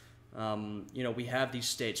where, we have these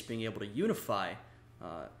states being able to unify,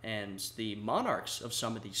 and the monarchs of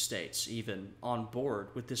some of these states even on board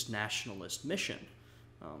with this nationalist mission.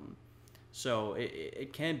 So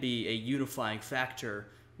it can be a unifying factor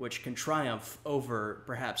which can triumph over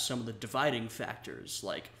perhaps some of the dividing factors,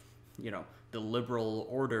 like, the liberal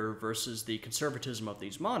order versus the conservatism of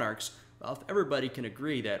these monarchs. Well, if everybody can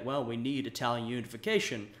agree that, well, we need Italian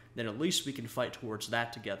unification, then at least we can fight towards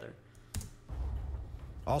that together.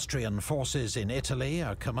 Austrian forces in Italy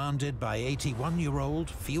are commanded by 81-year-old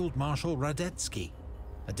Field Marshal Radetzky,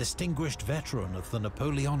 a distinguished veteran of the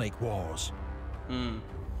Napoleonic Wars.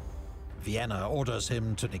 Vienna orders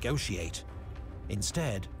him to negotiate.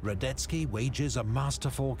 Instead, Radetzky wages a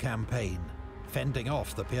masterful campaign, fending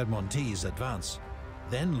off the Piedmontese advance,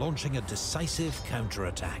 then launching a decisive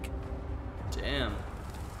counterattack. Damn.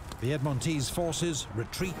 Piedmontese forces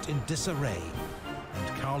retreat in disarray,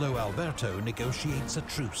 and Carlo Alberto negotiates a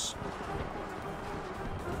truce.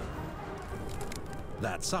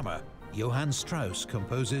 That summer, Johann Strauss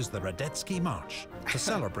composes the Radetzky March to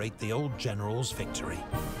celebrate the old general's victory.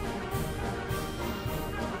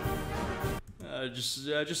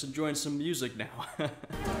 Just enjoying some music now.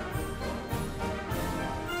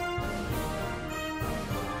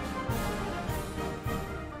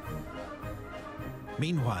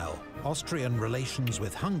 Meanwhile, Austrian relations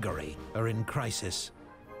with Hungary are in crisis.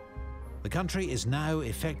 The country is now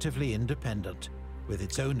effectively independent, with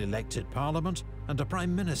its own elected parliament and a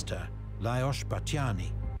prime minister, Lajos Batthyány.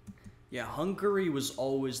 Yeah, Hungary was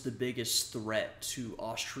always the biggest threat to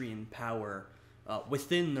Austrian power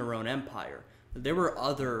within their own empire. There were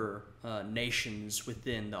other nations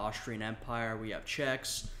within the Austrian Empire. We have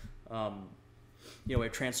Czechs, we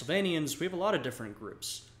have Transylvanians, we have a lot of different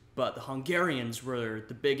groups. But the Hungarians were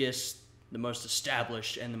the biggest, the most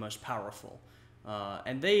established, and the most powerful.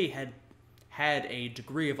 And they had a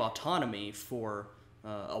degree of autonomy for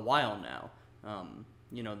a while now.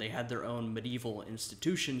 They had their own medieval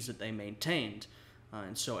institutions that they maintained.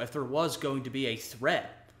 And so if there was going to be a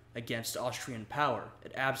threat against Austrian power,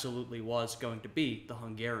 it absolutely was going to be the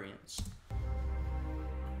Hungarians.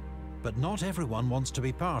 But not everyone wants to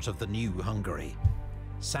be part of the new Hungary.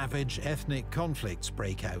 Savage ethnic conflicts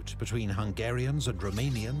break out between Hungarians and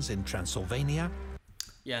Romanians in Transylvania.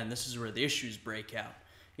 Yeah, and this is where the issues break out.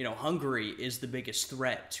 Hungary is the biggest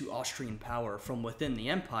threat to Austrian power from within the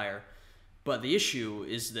empire, but the issue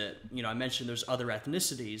is that, I mentioned there's other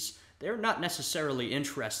ethnicities. They're not necessarily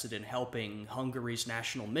interested in helping Hungary's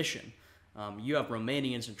national mission. You have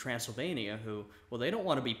Romanians in Transylvania who, well, they don't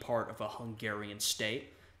want to be part of a Hungarian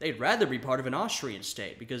state. They'd rather be part of an Austrian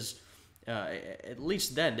state because at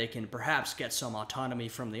least then they can perhaps get some autonomy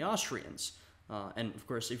from the Austrians. And of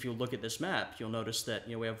course, if you look at this map, you'll notice that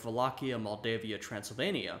we have Wallachia, Moldavia,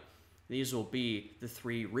 Transylvania. These will be the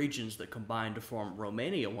three regions that combine to form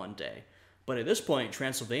Romania one day. But at this point,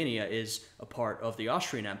 Transylvania is a part of the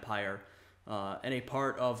Austrian Empire and a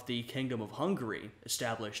part of the Kingdom of Hungary,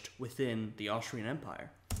 established within the Austrian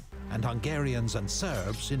Empire. And Hungarians and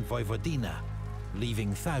Serbs in Vojvodina,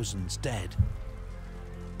 leaving thousands dead.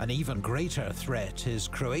 An even greater threat is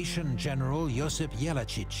Croatian General Josip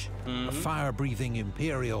Jelačić, a fire-breathing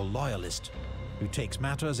imperial loyalist who takes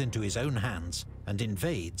matters into his own hands and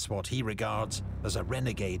invades what he regards as a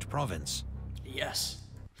renegade province. Yes.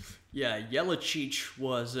 Yeah, Jelačić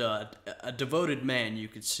was a devoted man, you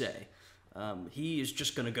could say. He is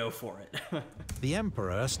just going to go for it. The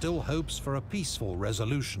Emperor still hopes for a peaceful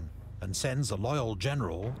resolution and sends a loyal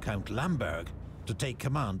general, Count Lamberg, to take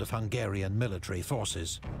command of Hungarian military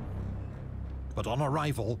forces. But on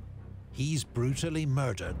arrival, he's brutally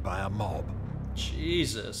murdered by a mob.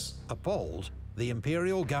 Jesus. Appalled, the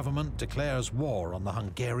imperial government declares war on the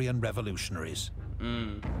Hungarian revolutionaries.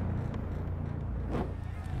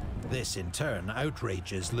 This in turn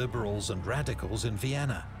outrages liberals and radicals in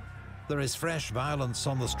Vienna. There is fresh violence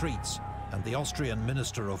on the streets, and the Austrian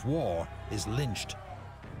Minister of War is lynched.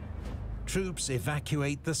 Troops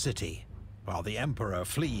evacuate the city, while the Emperor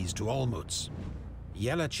flees to Olmütz.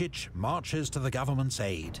 Jelačić marches to the government's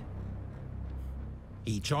aid.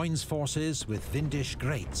 He joins forces with Windisch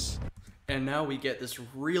Graetz. And now we get this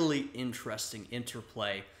really interesting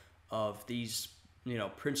interplay of these,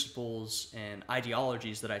 principles and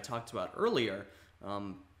ideologies that I talked about earlier,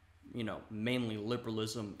 mainly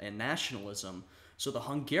liberalism and nationalism. So the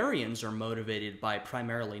Hungarians are motivated by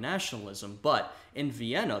primarily nationalism, but in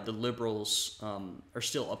Vienna, the liberals are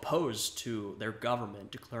still opposed to their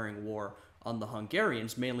government declaring war on the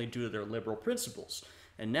Hungarians, mainly due to their liberal principles.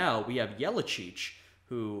 And now we have Jelačić,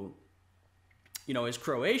 who, is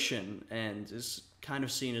Croatian and is kind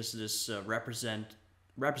of seen as this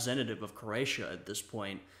representative of Croatia at this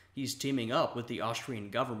point. He's teaming up with the Austrian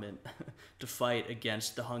government to fight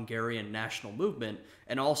against the Hungarian national movement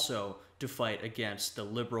and also to fight against the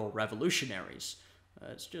liberal revolutionaries.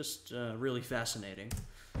 It's just really fascinating.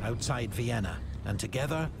 Outside Vienna, and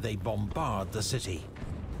together they bombard the city.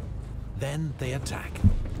 Then they attack.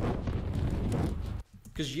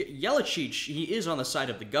 Because Jelačić, he is on the side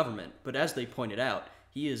of the government, but as they pointed out,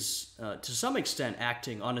 he is to some extent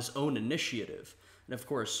acting on his own initiative. And of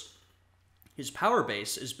course, his power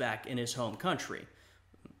base is back in his home country.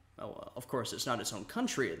 Of course, it's not his home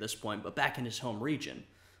country at this point, but back in his home region.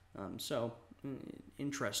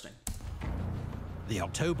 Interesting. The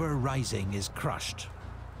October Rising is crushed,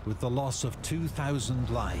 with the loss of 2,000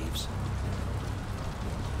 lives.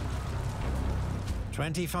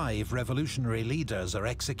 25 revolutionary leaders are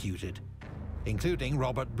executed, including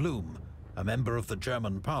Robert Blum, a member of the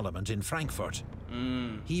German parliament in Frankfurt.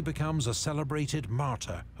 He becomes a celebrated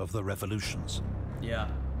martyr of the revolutions. Yeah.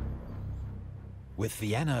 With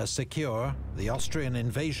Vienna secure, the Austrian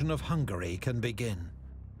invasion of Hungary can begin.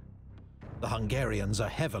 The Hungarians are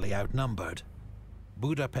heavily outnumbered.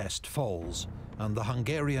 Budapest falls, and the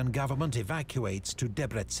Hungarian government evacuates to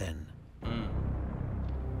Debrecen.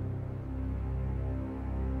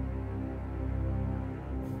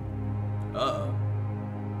 Uh-oh.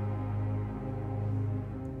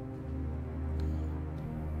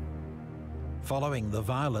 Following the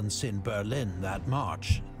violence in Berlin that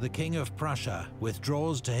March, the King of Prussia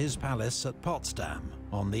withdraws to his palace at Potsdam,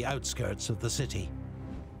 on the outskirts of the city.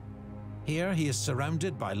 Here he is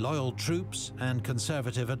surrounded by loyal troops and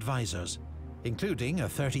conservative advisors, including a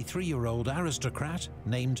 33-year-old aristocrat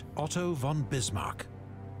named Otto von Bismarck.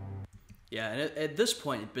 Yeah, and at this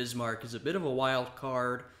point, Bismarck is a bit of a wild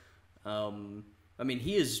card.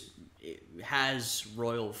 He has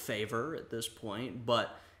royal favor at this point,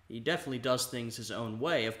 but he definitely does things his own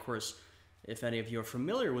way. Of course, if any of you are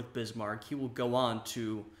familiar with Bismarck, he will go on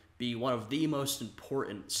to be one of the most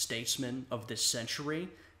important statesmen of this century,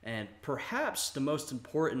 and perhaps the most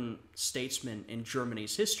important statesman in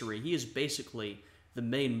Germany's history. He is basically the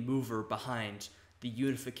main mover behind the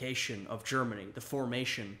unification of Germany, the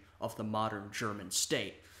formation of the modern German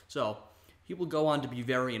state. So he will go on to be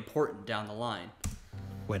very important down the line.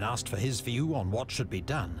 When asked for his view on what should be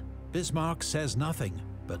done, Bismarck says nothing,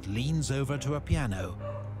 but leans over to a piano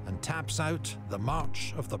and taps out the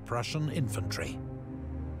March of the Prussian Infantry.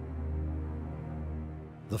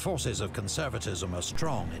 The forces of conservatism are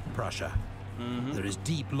strong in Prussia. There is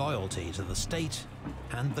deep loyalty to the state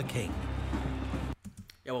and the king.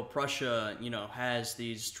 Yeah, well, Prussia, has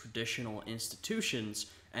these traditional institutions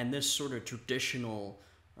and this sort of traditional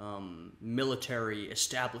military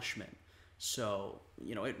establishment. So,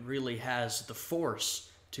 it really has the force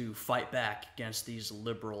to fight back against these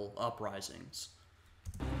liberal uprisings.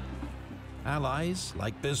 Allies,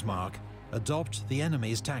 like Bismarck, adopt the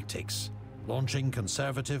enemy's tactics, launching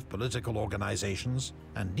conservative political organizations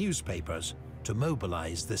and newspapers to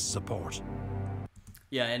mobilize this support.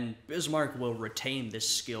 Yeah, and Bismarck will retain this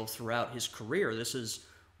skill throughout his career. This is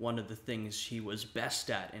one of the things he was best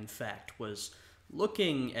at, in fact, was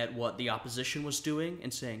looking at what the opposition was doing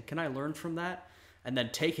and saying, can I learn from that? And then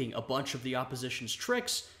taking a bunch of the opposition's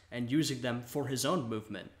tricks and using them for his own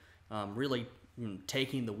movement, really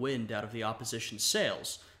taking the wind out of the opposition's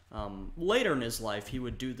sails. Later in his life, he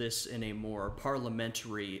would do this in a more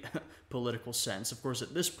parliamentary political sense. Of course,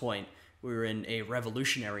 at this point, we were in a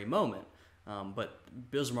revolutionary moment, but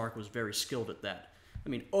Bismarck was very skilled at that. I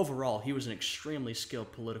mean, overall, he was an extremely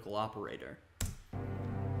skilled political operator.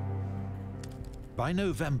 By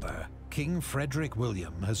November, King Frederick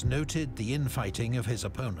William has noted the infighting of his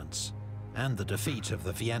opponents and the defeat of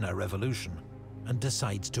the Vienna Revolution, and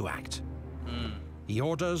decides to act. He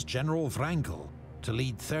orders General Wrangel to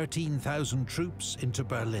lead 13,000 troops into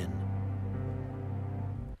Berlin.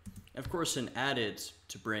 Of course,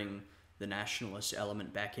 to bring the nationalist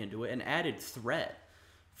element back into it, an added threat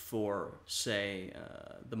for, say,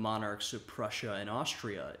 the monarchs of Prussia and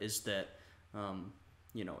Austria is that,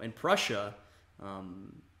 in Prussia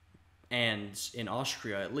and in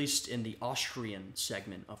Austria, at least in the Austrian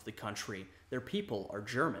segment of the country, their people are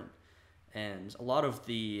German. And a lot of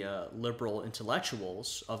the liberal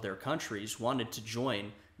intellectuals of their countries wanted to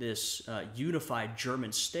join this unified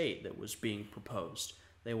German state that was being proposed.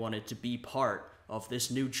 They wanted to be part of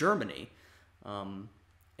this new Germany.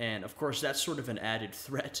 And of course, that's sort of an added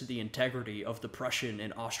threat to the integrity of the Prussian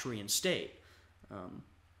and Austrian state.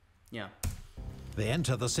 Yeah. They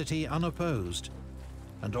enter the city unopposed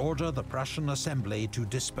and order the Prussian assembly to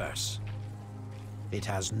disperse. It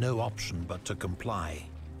has no option but to comply.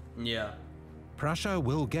 Yeah. Prussia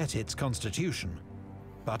will get its constitution,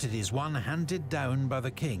 but it is one handed down by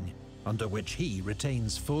the king, under which he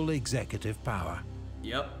retains full executive power.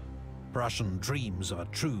 Yep. Prussian dreams of a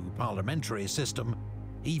true parliamentary system,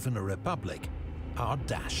 even a republic, are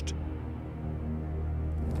dashed.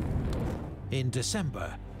 In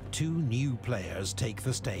December, two new players take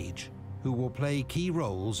the stage, who will play key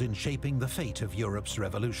roles in shaping the fate of Europe's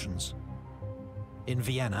revolutions. In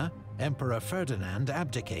Vienna, Emperor Ferdinand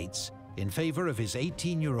abdicates in favor of his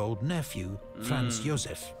 18-year-old nephew, Franz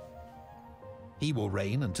Joseph. He will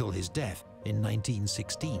reign until his death in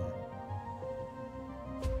 1916.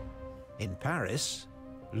 In Paris,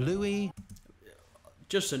 Louis...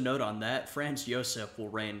 Just a note on that, Franz Joseph will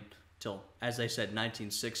reign till, as I said,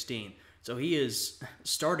 1916. So he is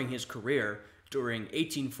starting his career during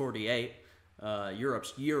 1848,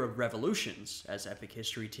 Europe's Year of Revolutions, as Epic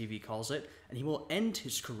History TV calls it, and he will end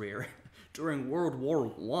his career during World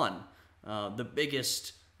War I, the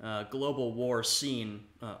biggest global war seen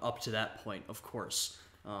up to that point, of course.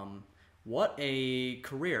 What a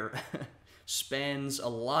career. Spans a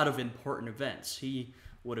lot of important events. He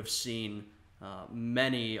would have seen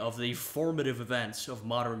many of the formative events of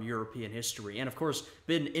modern European history, and of course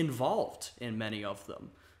been involved in many of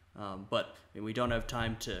them. But we don't have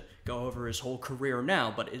time to go over his whole career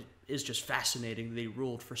now, but it is just fascinating that he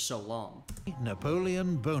ruled for so long.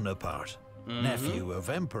 Napoleon Bonaparte, nephew of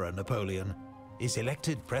Emperor Napoleon, is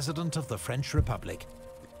elected President of the French Republic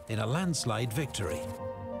in a landslide victory.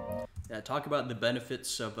 Yeah, talk about the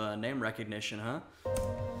benefits of name recognition, huh?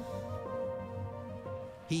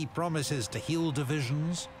 He promises to heal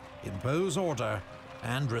divisions, impose order,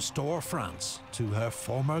 and restore France to her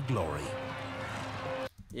former glory.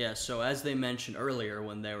 Yeah, so as they mentioned earlier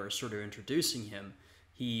when they were sort of introducing him,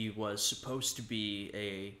 he was supposed to be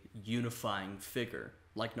a unifying figure,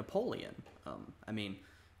 like Napoleon.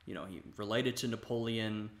 He related to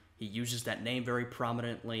Napoleon. He uses that name very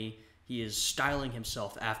prominently. He is styling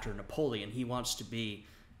himself after Napoleon. He wants to be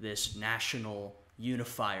this national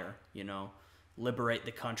unifier, liberate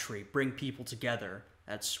the country, bring people together.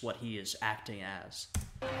 That's what he is acting as.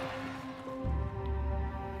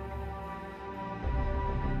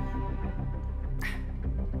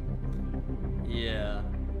 Yeah.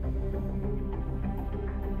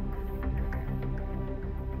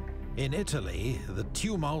 In Italy, the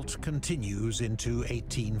tumult continues into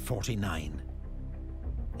 1849.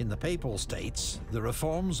 In the Papal States, the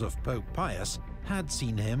reforms of Pope Pius had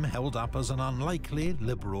seen him held up as an unlikely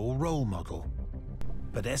liberal role model.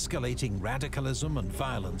 But escalating radicalism and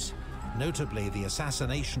violence, notably the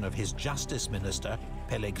assassination of his justice minister,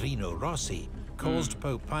 Pellegrino Rossi, caused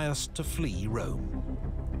Pope Pius to flee Rome.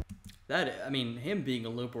 Him being a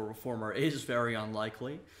liberal reformer is very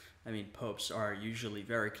unlikely. Popes are usually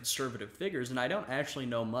very conservative figures, and I don't actually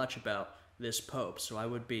know much about this pope, so I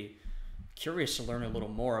would be curious to learn a little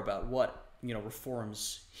more about what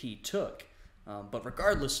reforms he took. But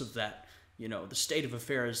regardless of that, the state of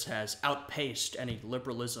affairs has outpaced any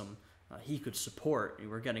liberalism he could support.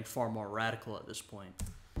 We're getting far more radical at this point.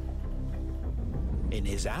 In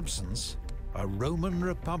his absence, a Roman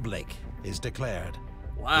Republic is declared.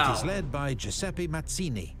 Wow. It is led by Giuseppe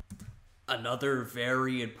Mazzini. Another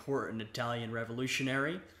very important Italian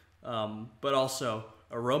revolutionary, but also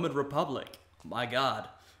a Roman Republic. My God,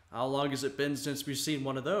 how long has it been since we've seen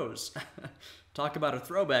one of those? Talk about a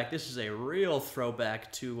throwback. This is a real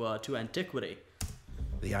throwback to antiquity.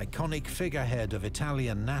 The iconic figurehead of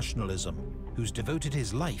Italian nationalism, who's devoted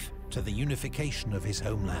his life to the unification of his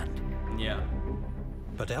homeland. Yeah.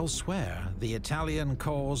 But elsewhere, the Italian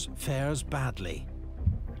cause fares badly.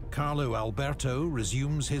 Carlo Alberto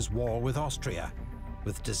resumes his war with Austria,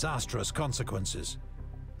 with disastrous consequences.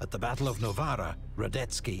 At the Battle of Novara,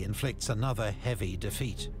 Radetzky inflicts another heavy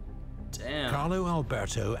defeat. Damn. Carlo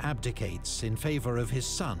Alberto abdicates in favor of his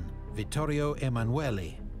son, Vittorio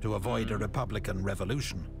Emanuele, to avoid a republican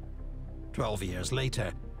revolution. 12 years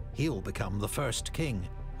later, he'll become the first king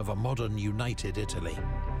of a modern united Italy.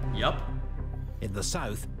 Yup. In the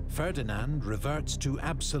south, Ferdinand reverts to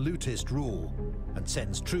absolutist rule and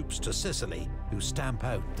sends troops to Sicily who stamp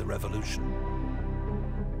out the revolution.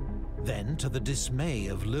 Then, to the dismay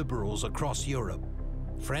of liberals across Europe,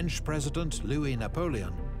 French President Louis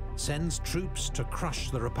Napoleon sends troops to crush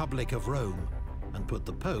the Republic of Rome and put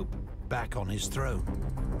the Pope back on his throne.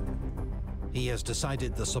 He has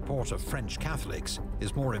decided the support of French Catholics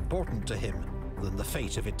is more important to him than the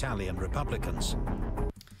fate of Italian Republicans.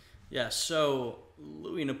 Yeah, so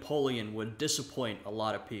Louis Napoleon would disappoint a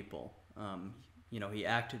lot of people. He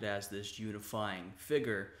acted as this unifying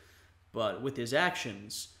figure, but with his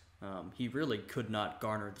actions, he really could not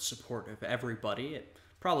garner the support of everybody. It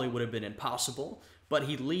probably would have been impossible, but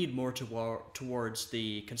he'd lead more towards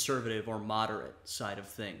the conservative or moderate side of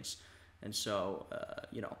things. And so,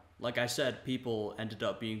 like I said, people ended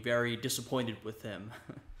up being very disappointed with him.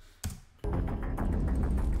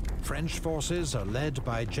 French forces are led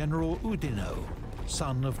by General Oudinot,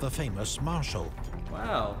 son of the famous Marshal.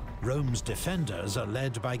 Wow. Rome's defenders are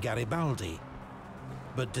led by Garibaldi.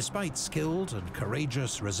 But despite skilled and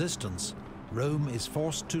courageous resistance, Rome is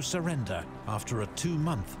forced to surrender after a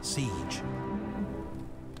 2-month siege.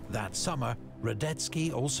 That summer,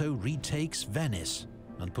 Radetzky also retakes Venice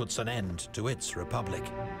and puts an end to its republic.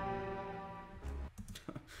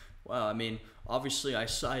 Wow, obviously I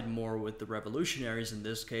side more with the revolutionaries in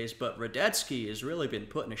this case, but Radetzky has really been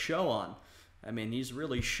putting a show on. He's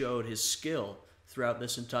really showed his skill throughout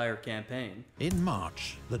this entire campaign. In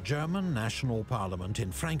March, the German National Parliament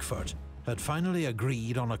in Frankfurt had finally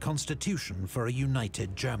agreed on a constitution for a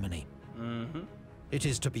united Germany. Mm-hmm. It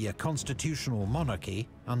is to be a constitutional monarchy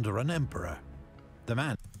under an emperor. The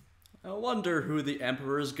man... I wonder who the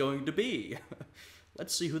emperor is going to be.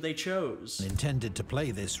 Let's see who they chose. Intended to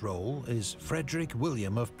play this role is Frederick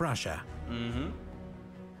William of Prussia. Mm-hmm.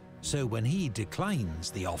 So when he declines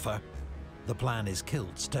the offer, the plan is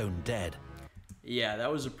killed stone dead. Yeah,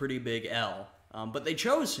 that was a pretty big L. But they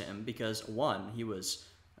chose him because, one, he was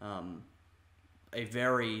a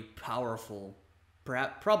very powerful,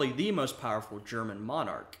 probably the most powerful German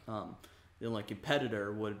monarch. The only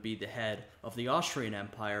competitor would be the head of the Austrian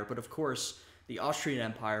Empire, but of course, the Austrian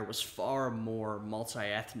Empire was far more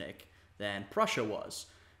multi-ethnic than Prussia was.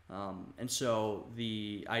 And so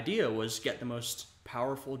the idea was get the most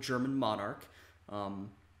powerful German monarch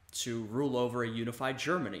to rule over a unified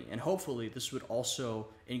Germany. And hopefully this would also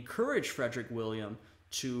encourage Frederick William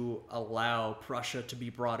to allow Prussia to be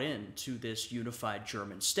brought in to this unified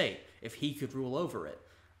German state, if he could rule over it.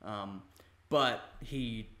 But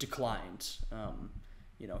he declined.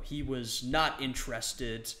 He was not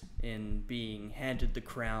interested in being handed the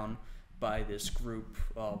crown by this group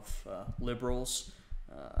of liberals.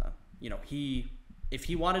 If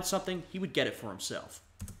he wanted something, he would get it for himself.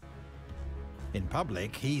 In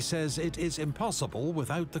public, he says it is impossible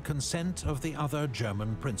without the consent of the other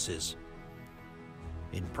German princes.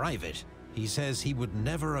 In private, he says he would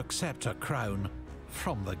never accept a crown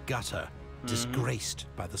from the gutter, disgraced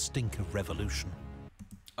by the stink of revolution.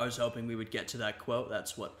 I was hoping we would get to that quote.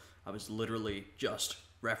 That's what I was literally just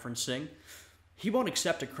referencing. He won't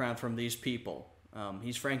accept a crown from these people.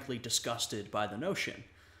 He's frankly disgusted by the notion.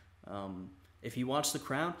 If he wants the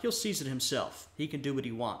crown, he'll seize it himself. He can do what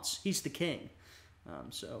he wants. He's the king.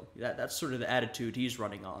 So that's sort of the attitude he's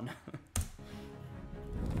running on.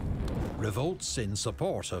 Revolts in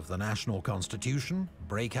support of the national constitution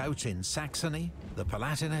break out in Saxony, the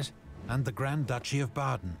Palatinate, and the Grand Duchy of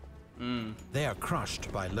Baden. They are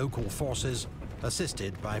crushed by local forces,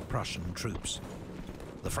 assisted by Prussian troops.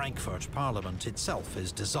 The Frankfurt Parliament itself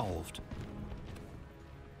is dissolved.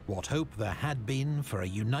 What hope there had been for a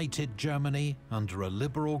united Germany under a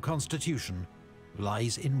liberal constitution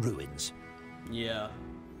lies in ruins. Yeah.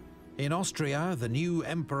 In Austria, the new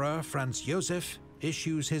Emperor Franz Joseph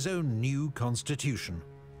issues his own new constitution,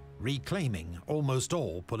 reclaiming almost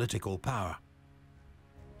all political power.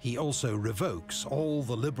 He also revokes all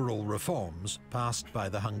the liberal reforms passed by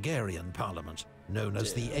the Hungarian parliament, known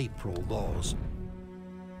as the April Laws.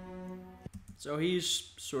 So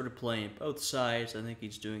he's sort of playing both sides. I think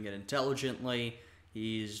he's doing it intelligently.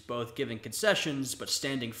 He's both giving concessions, but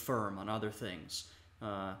standing firm on other things.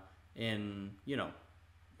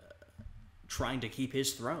 Trying to keep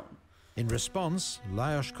his throne. In response,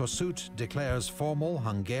 Lajos Kossuth declares formal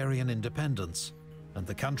Hungarian independence, and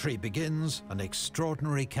the country begins an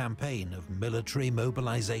extraordinary campaign of military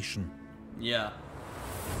mobilization. Yeah.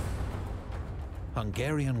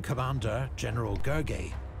 Hungarian commander General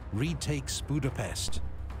Gergely retakes Budapest.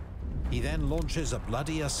 He then launches a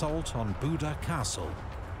bloody assault on Buda Castle,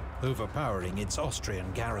 overpowering its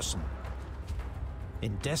Austrian garrison.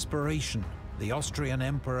 In desperation, the Austrian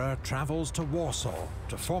Emperor travels to Warsaw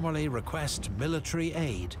to formally request military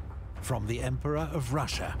aid from the Emperor of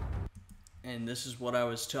Russia. And this is what I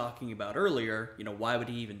was talking about earlier. Why would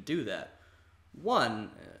he even do that?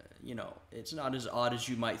 One, it's not as odd as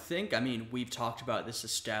you might think. I mean, we've talked about this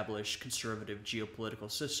established conservative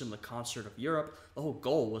geopolitical system, the Concert of Europe. The whole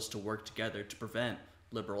goal was to work together to prevent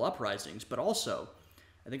liberal uprisings. But also,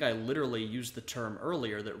 I think I literally used the term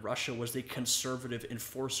earlier that Russia was the conservative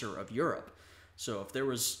enforcer of Europe. So if there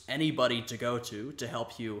was anybody to go to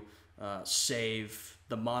help you save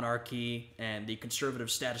the monarchy and the conservative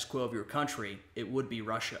status quo of your country, it would be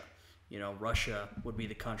Russia. Russia would be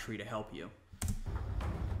the country to help you.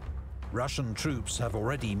 Russian troops have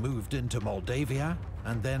already moved into Moldavia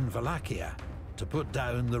and then Wallachia to put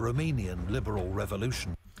down the Romanian liberal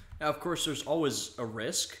revolution. Now, of course, there's always a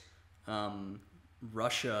risk.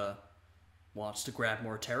 Russia wants to grab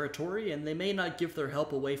more territory, and they may not give their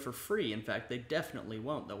help away for free. In fact, they definitely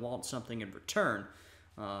won't. They'll want something in return.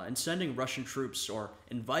 And sending Russian troops or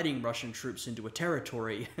inviting Russian troops into a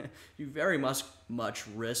territory, you very much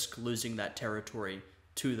risk losing that territory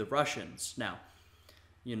to the Russians. Now,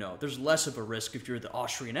 there's less of a risk if you're the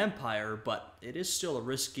Austrian Empire, but it is still a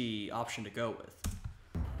risky option to go with.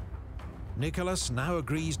 Nicholas now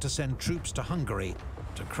agrees to send troops to Hungary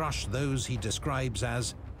to crush those he describes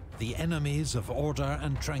as the enemies of order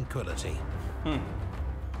and tranquility.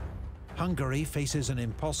 Hungary faces an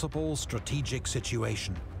impossible strategic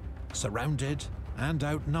situation, surrounded and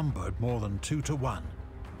outnumbered more than 2-1.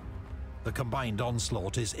 The combined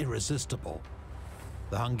onslaught is irresistible.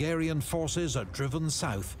 The Hungarian forces are driven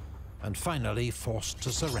south and finally forced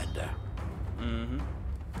to surrender. In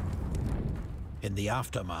the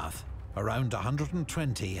aftermath, around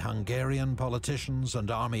 120 Hungarian politicians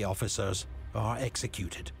and army officers are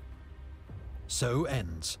executed. So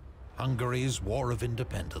ends Hungary's War of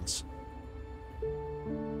Independence.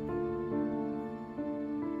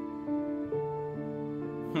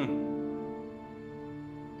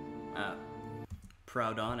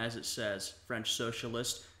 Proudhon, as it says, French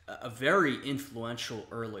socialist, a very influential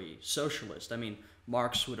early socialist. I mean,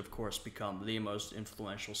 Marx would, of course, become the most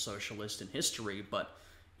influential socialist in history, but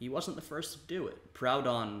he wasn't the first to do it.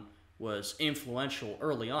 Proudhon was influential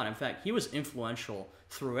early on. In fact, he was influential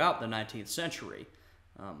throughout the 19th century.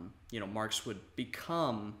 Marx would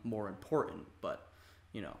become more important, but,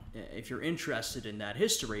 if you're interested in that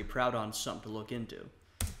history, Proudhon's something to look into.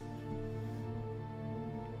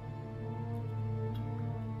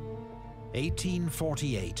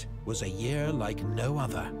 "1848 was a year like no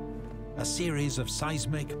other. A series of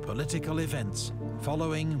seismic political events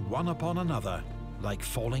following one upon another like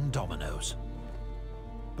falling dominoes.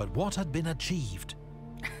 But what had been achieved?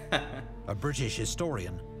 A British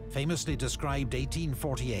historian famously described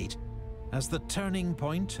 1848 as the turning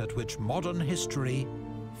point at which modern history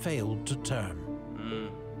failed to turn.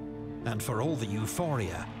 And for all the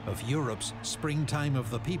euphoria of Europe's springtime of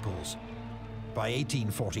the peoples, by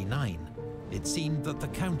 1849, it seemed that the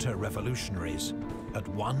counter-revolutionaries had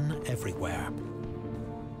won everywhere.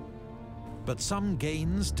 But some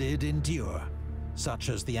gains did endure, such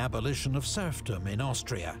as the abolition of serfdom in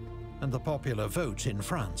Austria and the popular vote in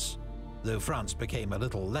France, though France became a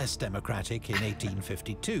little less democratic in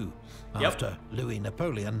 1852, after Louis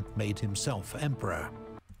Napoleon made himself emperor.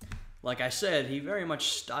 Like I said, he very much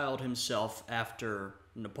styled himself after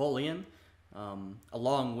Napoleon,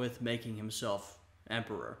 along with making himself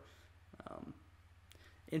emperor.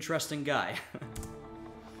 Interesting guy.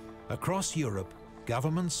 Across Europe,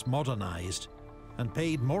 governments modernized, and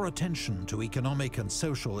paid more attention to economic and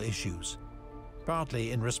social issues,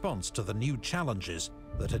 partly in response to the new challenges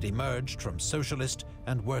that had emerged from socialist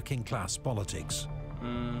and working-class politics.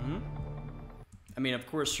 I mean, of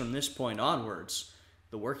course, from this point onwards,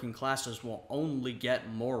 the working classes will only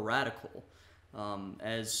get more radical.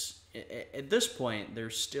 As at this point,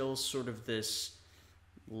 there's still sort of this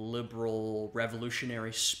liberal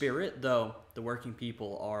revolutionary spirit, though the working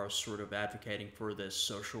people are sort of advocating for this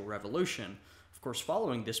social revolution. Of course,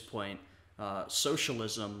 following this point,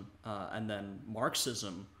 socialism and then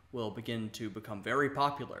Marxism will begin to become very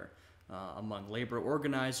popular among labor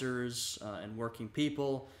organizers and working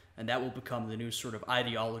people, and that will become the new sort of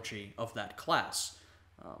ideology of that class,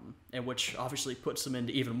 and which obviously puts them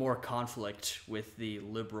into even more conflict with the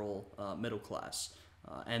liberal middle class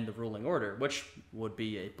and the ruling order, which would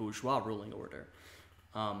be a bourgeois ruling order.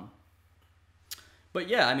 But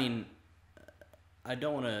yeah, I mean, I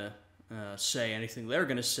don't want to say anything they're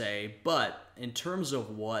going to say, but in terms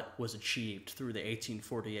of what was achieved through the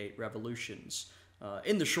 1848 revolutions,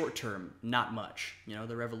 in the short term, not much. You know,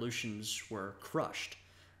 the revolutions were crushed.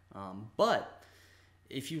 But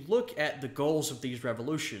if you look at the goals of these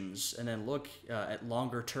revolutions and then look at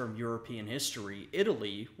longer-term European history,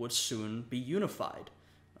 Italy would soon be unified.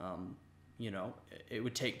 You know, it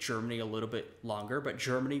would take Germany a little bit longer, but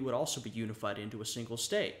Germany would also be unified into a single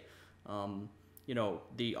state. You know,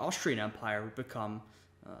 the Austrian Empire would become,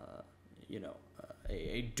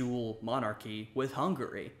 a dual monarchy with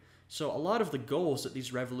Hungary. So a lot of the goals that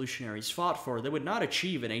these revolutionaries fought for, they would not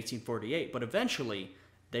achieve in 1848, but eventually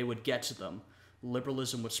they would get to them.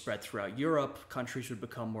 Liberalism would spread throughout Europe, countries would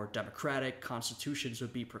become more democratic, constitutions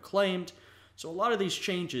would be proclaimed. So a lot of these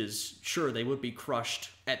changes, sure, they would be crushed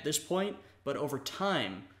at this point, but over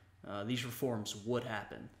time, these reforms would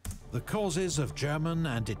happen. The causes of German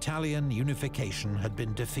and Italian unification had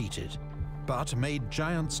been defeated, but made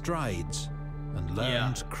giant strides and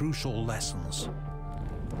learned crucial lessons.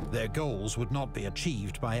 Their goals would not be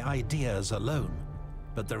achieved by ideas alone,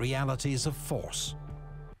 but the realities of force.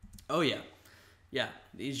 Oh yeah. Yeah,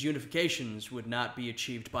 these unifications would not be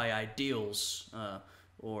achieved by ideals,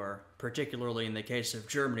 or particularly in the case of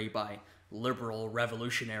Germany, by liberal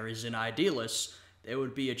revolutionaries and idealists. They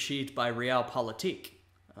would be achieved by realpolitik.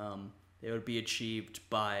 They would be achieved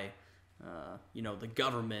by, the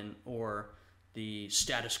government or the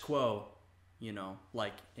status quo,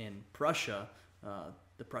 like in Prussia,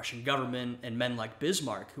 the Prussian government and men like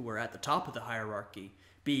Bismarck, who were at the top of the hierarchy,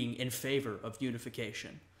 being in favor of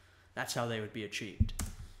unification. That's how they would be achieved.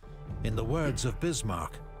 In the words of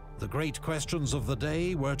Bismarck, the great questions of the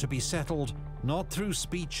day were to be settled not through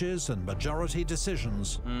speeches and majority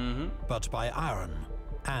decisions, but by iron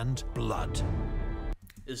and blood.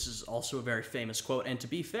 This is also a very famous quote, and to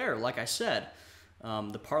be fair, like I said,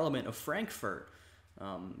 the Parliament of Frankfurt,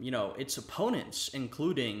 its opponents,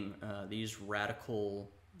 including these radical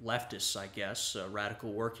leftists, I guess,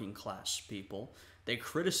 radical working class people, they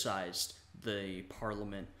criticized the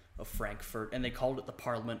Parliament of Frankfurt, and they called it the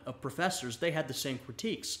Parliament of Professors. They had the same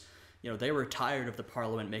critiques. They were tired of the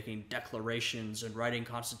Parliament making declarations and writing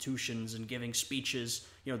constitutions and giving speeches.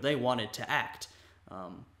 They wanted to act.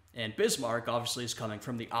 And Bismarck obviously is coming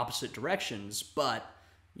from the opposite directions, but,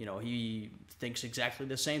 he thinks exactly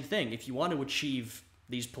the same thing. If you want to achieve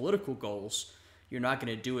these political goals, you're not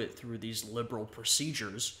going to do it through these liberal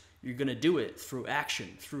procedures. You're going to do it through action,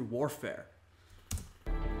 through warfare.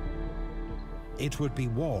 It would be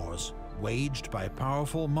wars waged by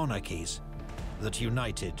powerful monarchies that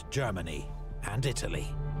united Germany and Italy.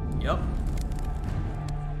 Yep.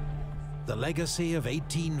 The legacy of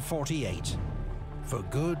 1848, for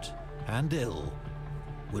good and ill,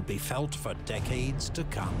 would be felt for decades to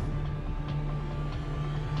come.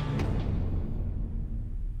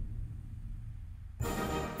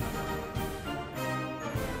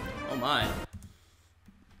 Oh my.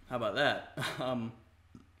 How about that?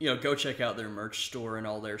 Go check out their merch store and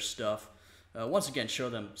all their stuff. Once again, show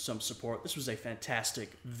them some support. This was a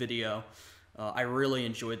fantastic video. I really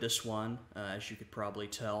enjoyed this one, as you could probably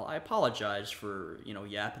tell. I apologize for,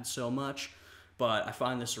 yapping so much, but I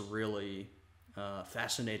find this a really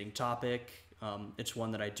fascinating topic. It's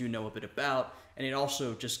one that I do know a bit about, and it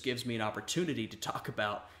also just gives me an opportunity to talk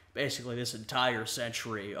about basically this entire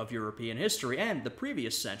century of European history and the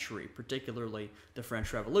previous century, particularly the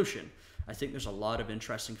French Revolution. I think there's a lot of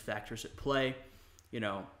interesting factors at play.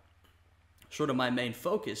 Sort of my main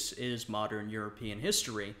focus is modern European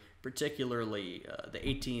history, particularly the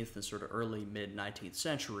 18th and sort of early mid-19th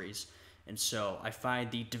centuries. And so I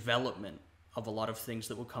find the development of a lot of things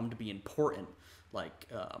that will come to be important like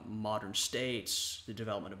modern states, the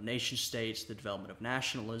development of nation states, the development of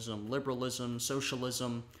nationalism, liberalism,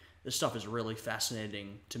 socialism. This stuff is really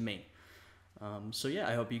fascinating to me. So yeah,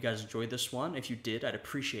 I hope you guys enjoyed this one. If you did, I'd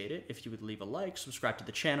appreciate it if you would leave a like, subscribe to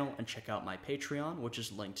the channel, and check out my Patreon, which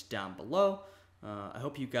is linked down below. I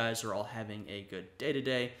hope you guys are all having a good day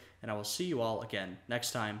today, and I will see you all again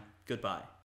next time. Goodbye.